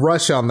for a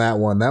rush on that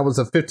one. That was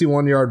a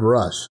 51-yard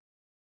rush.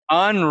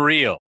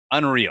 Unreal.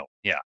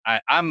 Yeah,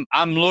 I'm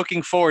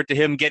looking forward to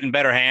him getting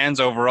better hands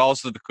overall,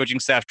 so the coaching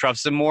staff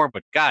trusts him more.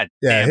 But God,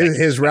 yeah,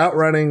 his route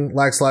running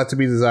lacks a lot to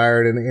be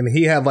desired, and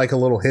he had like a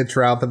little hitch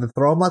route that they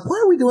throw. I'm like, why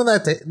are we doing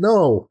that?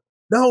 No.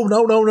 Yeah.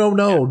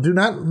 Do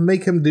not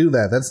make him do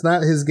that. That's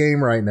not his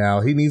game right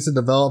now. He needs to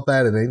develop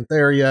that. It ain't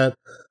there yet.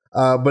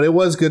 But it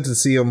was good to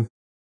see him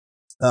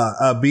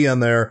be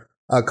in there.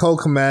 Cole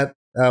Kmet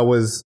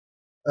was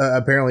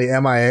apparently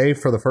MIA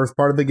for the first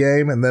part of the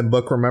game, and then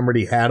Book remembered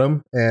he had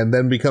him, and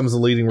then becomes the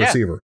leading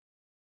receiver.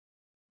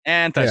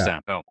 And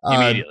touchdown. Boom.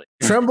 Immediately.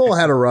 Tremble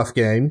had a rough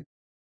game.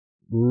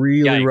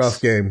 really Yikes.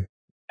 rough game.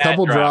 Bad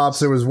Couple drops.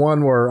 There was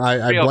one where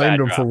I Real blamed bad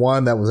him drop. for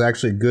one that was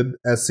actually a good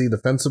SC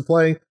defensive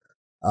play.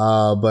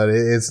 But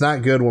it's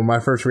not good when my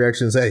first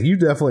reaction is, hey, you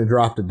definitely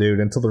dropped it, dude,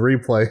 until the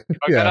replay.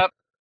 Fuck that up.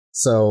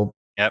 So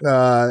Yep.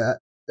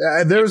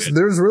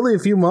 there's really a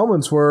few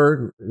moments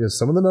where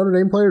some of the Notre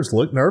Dame players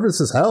looked nervous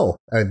as hell.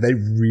 They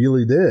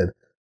really did.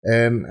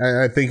 And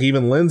I think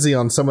even Lindsey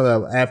on some of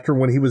the, after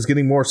when he was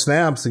getting more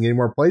snaps and getting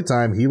more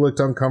playtime, he looked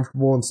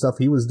uncomfortable and stuff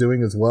he was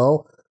doing as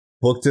well.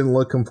 Book didn't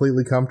look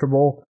completely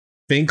comfortable.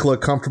 Fink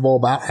looked comfortable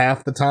about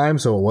half the time,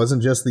 so it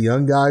wasn't just the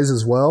young guys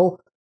as well.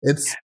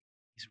 He's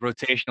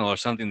rotational or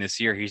something this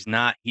year. He's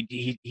not.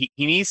 He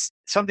needs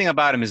something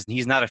about him. Is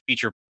he's not a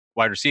feature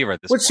wide receiver at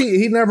this point.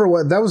 He never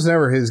was. That was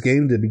never his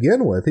game to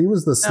begin with. He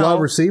was the slot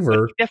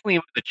receiver. He definitely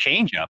with the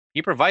changeup.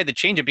 He provided the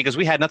changeup because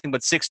we had nothing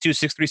but 6'2",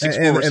 6'3",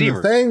 6'4" receivers. And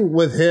the thing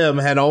with him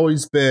had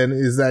always been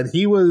is that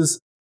he was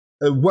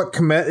what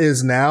Kmet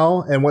is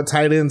now, and what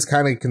tight ends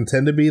kind of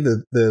contend to be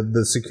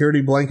the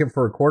security blanket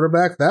for a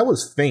quarterback. That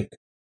was Fink,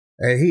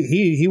 and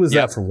he was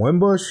that for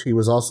Wimbush. He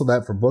was also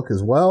that for Book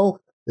as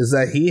well. Is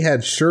that he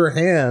had sure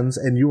hands,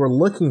 and you were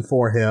looking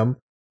for him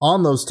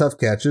on those tough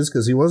catches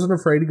because he wasn't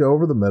afraid to go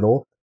over the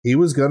middle. He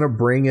was going to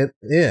bring it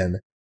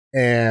in,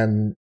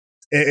 and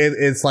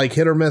it's like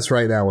hit or miss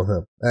right now with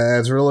him.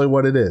 That's really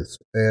what it is.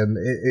 And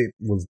it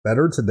was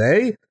better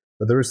today,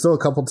 but there were still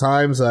a couple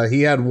times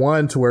he had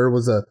one to where it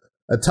was a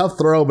tough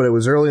throw, but it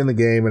was early in the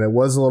game, and it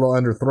was a little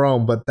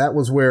underthrown, but that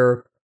was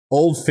where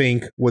old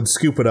Fink would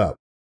scoop it up.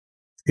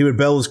 He would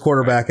bail his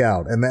quarterback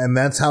out, and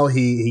that's how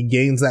he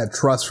gains that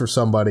trust for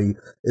somebody,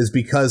 is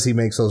because he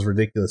makes those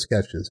ridiculous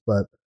catches.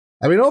 But,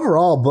 I mean,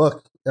 overall,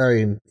 Book, I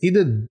mean, he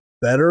did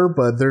better,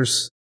 but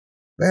there's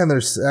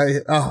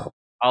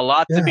a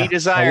lot to be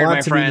desired,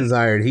 my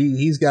friend.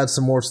 He's got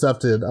some more stuff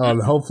to,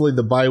 hopefully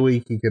the bye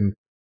week he can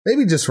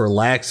maybe just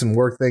relax and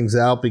work things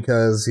out,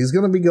 because he's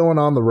going to be going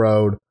on the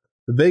road.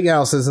 The Big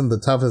House isn't the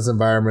toughest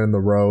environment in the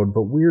road,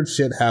 but weird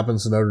shit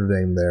happens to Notre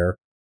Dame there.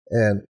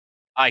 And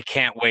I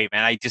can't wait,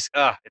 man. It's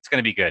going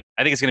to be good.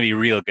 I think it's going to be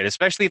real good,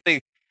 especially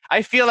if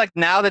I feel like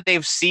now that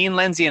they've seen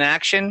Lindsey in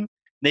action,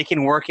 they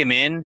can work him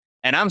in.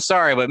 And I'm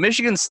sorry, but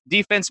Michigan's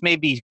defense may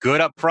be good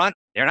up front.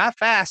 They're not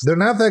fast. They're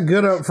not that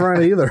good up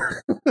front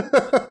either.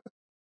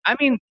 I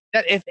mean,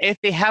 that if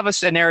they have a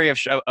scenario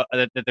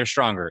that they're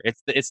stronger,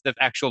 it's the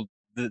actual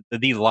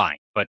the line.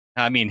 But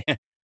I mean,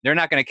 they're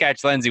not going to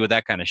catch Lindsey with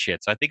that kind of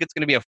shit. So I think it's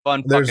going to be a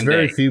fun. There's fucking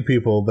very day. few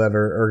people that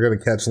are going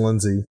to catch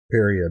Lindsey.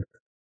 Period.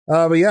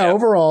 But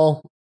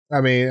overall,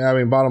 I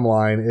mean, bottom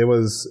line, it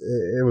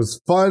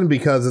was fun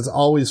because it's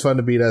always fun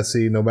to beat SC,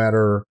 no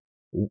matter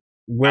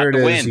where it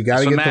is. Win. You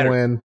got to get the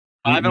win.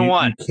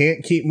 5-1. You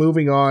can't keep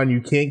moving on.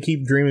 You can't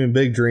keep dreaming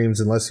big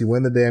dreams unless you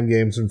win the damn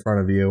games in front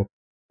of you.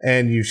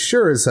 And you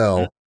sure as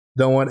hell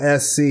don't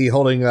want SC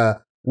holding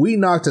we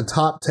knocked a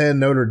top 10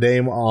 Notre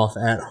Dame off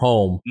at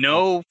home.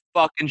 No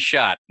fucking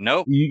shot.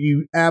 Nope.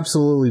 You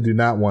absolutely do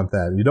not want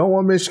that. You don't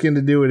want Michigan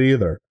to do it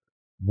either.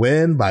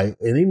 Win by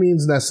any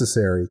means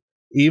necessary.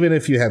 Even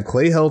if you have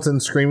Clay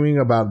Helton screaming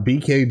about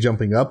BK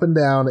jumping up and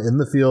down in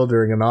the field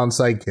during an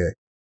onside kick.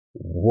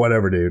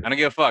 Whatever, dude. I don't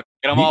give a fuck.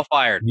 Get them all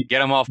fired. Get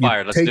them all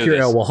fired. Let's do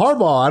this. Well,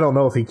 Harbaugh, I don't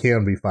know if he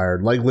can be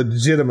fired. Like,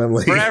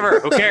 legitimately.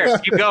 Whatever. Who cares?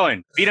 Keep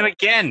going. Beat him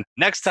again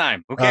next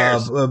time. Who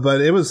cares?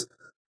 But it was...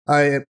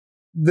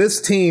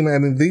 this team, I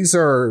mean, these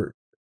are...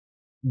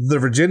 The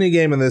Virginia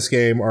game and this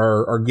game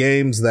are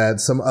games that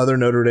some other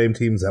Notre Dame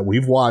teams that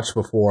we've watched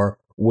before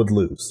would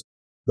lose.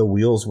 The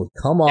wheels would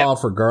come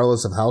off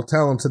regardless of how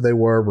talented they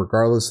were,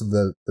 regardless of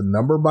the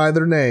number by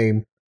their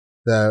name,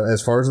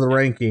 as far as the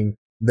ranking.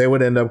 They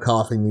would end up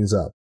coughing these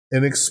up.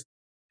 They'd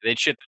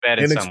shit the bed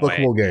in some way.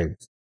 Inexplicable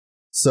games.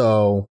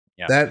 So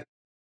that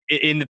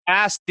in the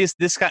past, this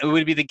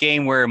would be the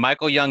game where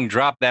Michael Young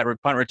dropped that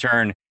punt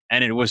return,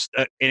 and it was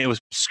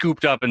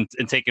scooped up and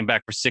taken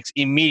back for 6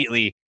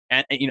 immediately.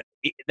 And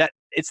that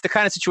it's the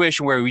kind of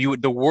situation where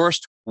the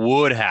worst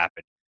would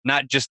happen,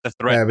 not just the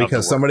threat. Yeah,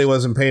 because somebody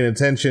wasn't paying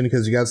attention,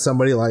 because you got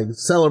somebody like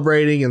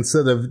celebrating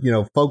instead of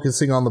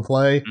focusing on the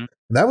play. Mm-hmm.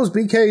 That was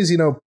BK's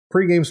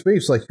pregame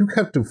speech. Like, you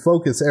have to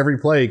focus every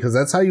play, because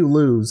that's how you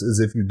lose, is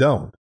if you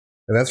don't.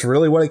 And that's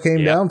really what it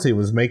came down to,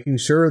 was making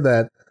sure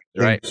that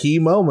in key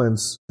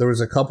moments, there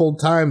was a couple of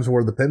times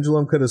where the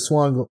pendulum could have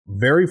swung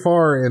very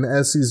far in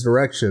SC's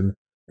direction,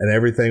 and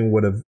everything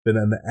would have been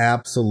an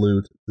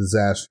absolute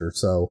disaster.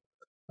 So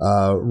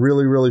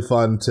really, really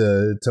fun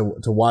to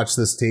watch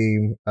this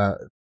team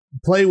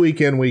play week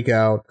in, week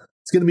out.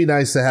 It's going to be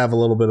nice to have a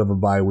little bit of a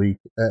bye week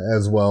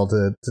as well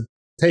to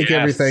take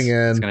everything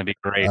in. It's going to be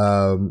great.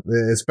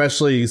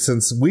 Especially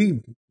since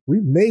we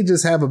may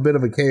just have a bit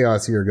of a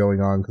chaos here going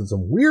on, because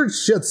some weird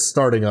shit's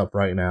starting up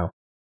right now.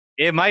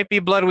 It might be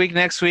Blood Week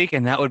next week,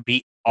 and that would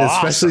be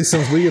awesome. Especially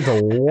since we get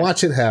to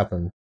watch it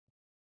happen.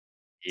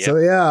 Yep. So,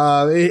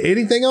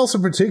 anything else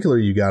in particular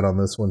you got on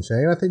this one,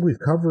 Shane? I think we've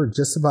covered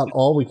just about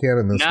all we can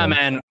in this one. Nah,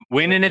 man.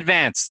 Win in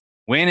advance.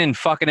 Win in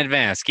fucking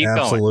advance. Keep going.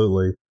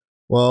 Absolutely.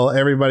 Well,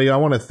 everybody, I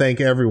want to thank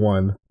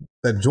everyone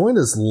that joined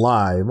us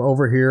live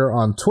over here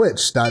on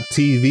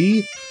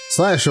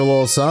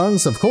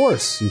twitch.tv/songs. Of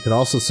course, you can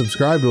also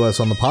subscribe to us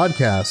on the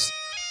podcast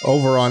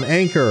over on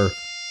Anchor,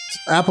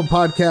 Apple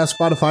Podcasts,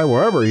 Spotify,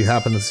 wherever you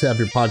happen to have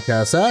your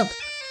podcasts at.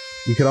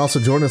 You can also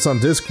join us on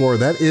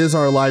Discord. That is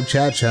our live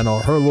chat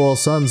channel,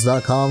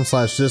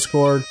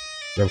 herloyalsons.com/Discord.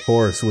 And of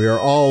course, we are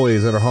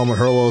always at our home at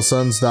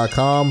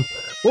herloyalsons.com.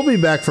 We'll be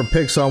back for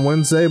picks on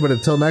Wednesday, but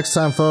until next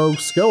time,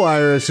 folks, go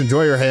Irish,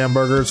 enjoy your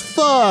hamburgers.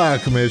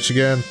 Fuck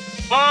Michigan.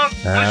 Fuck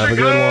Have a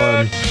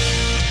good one.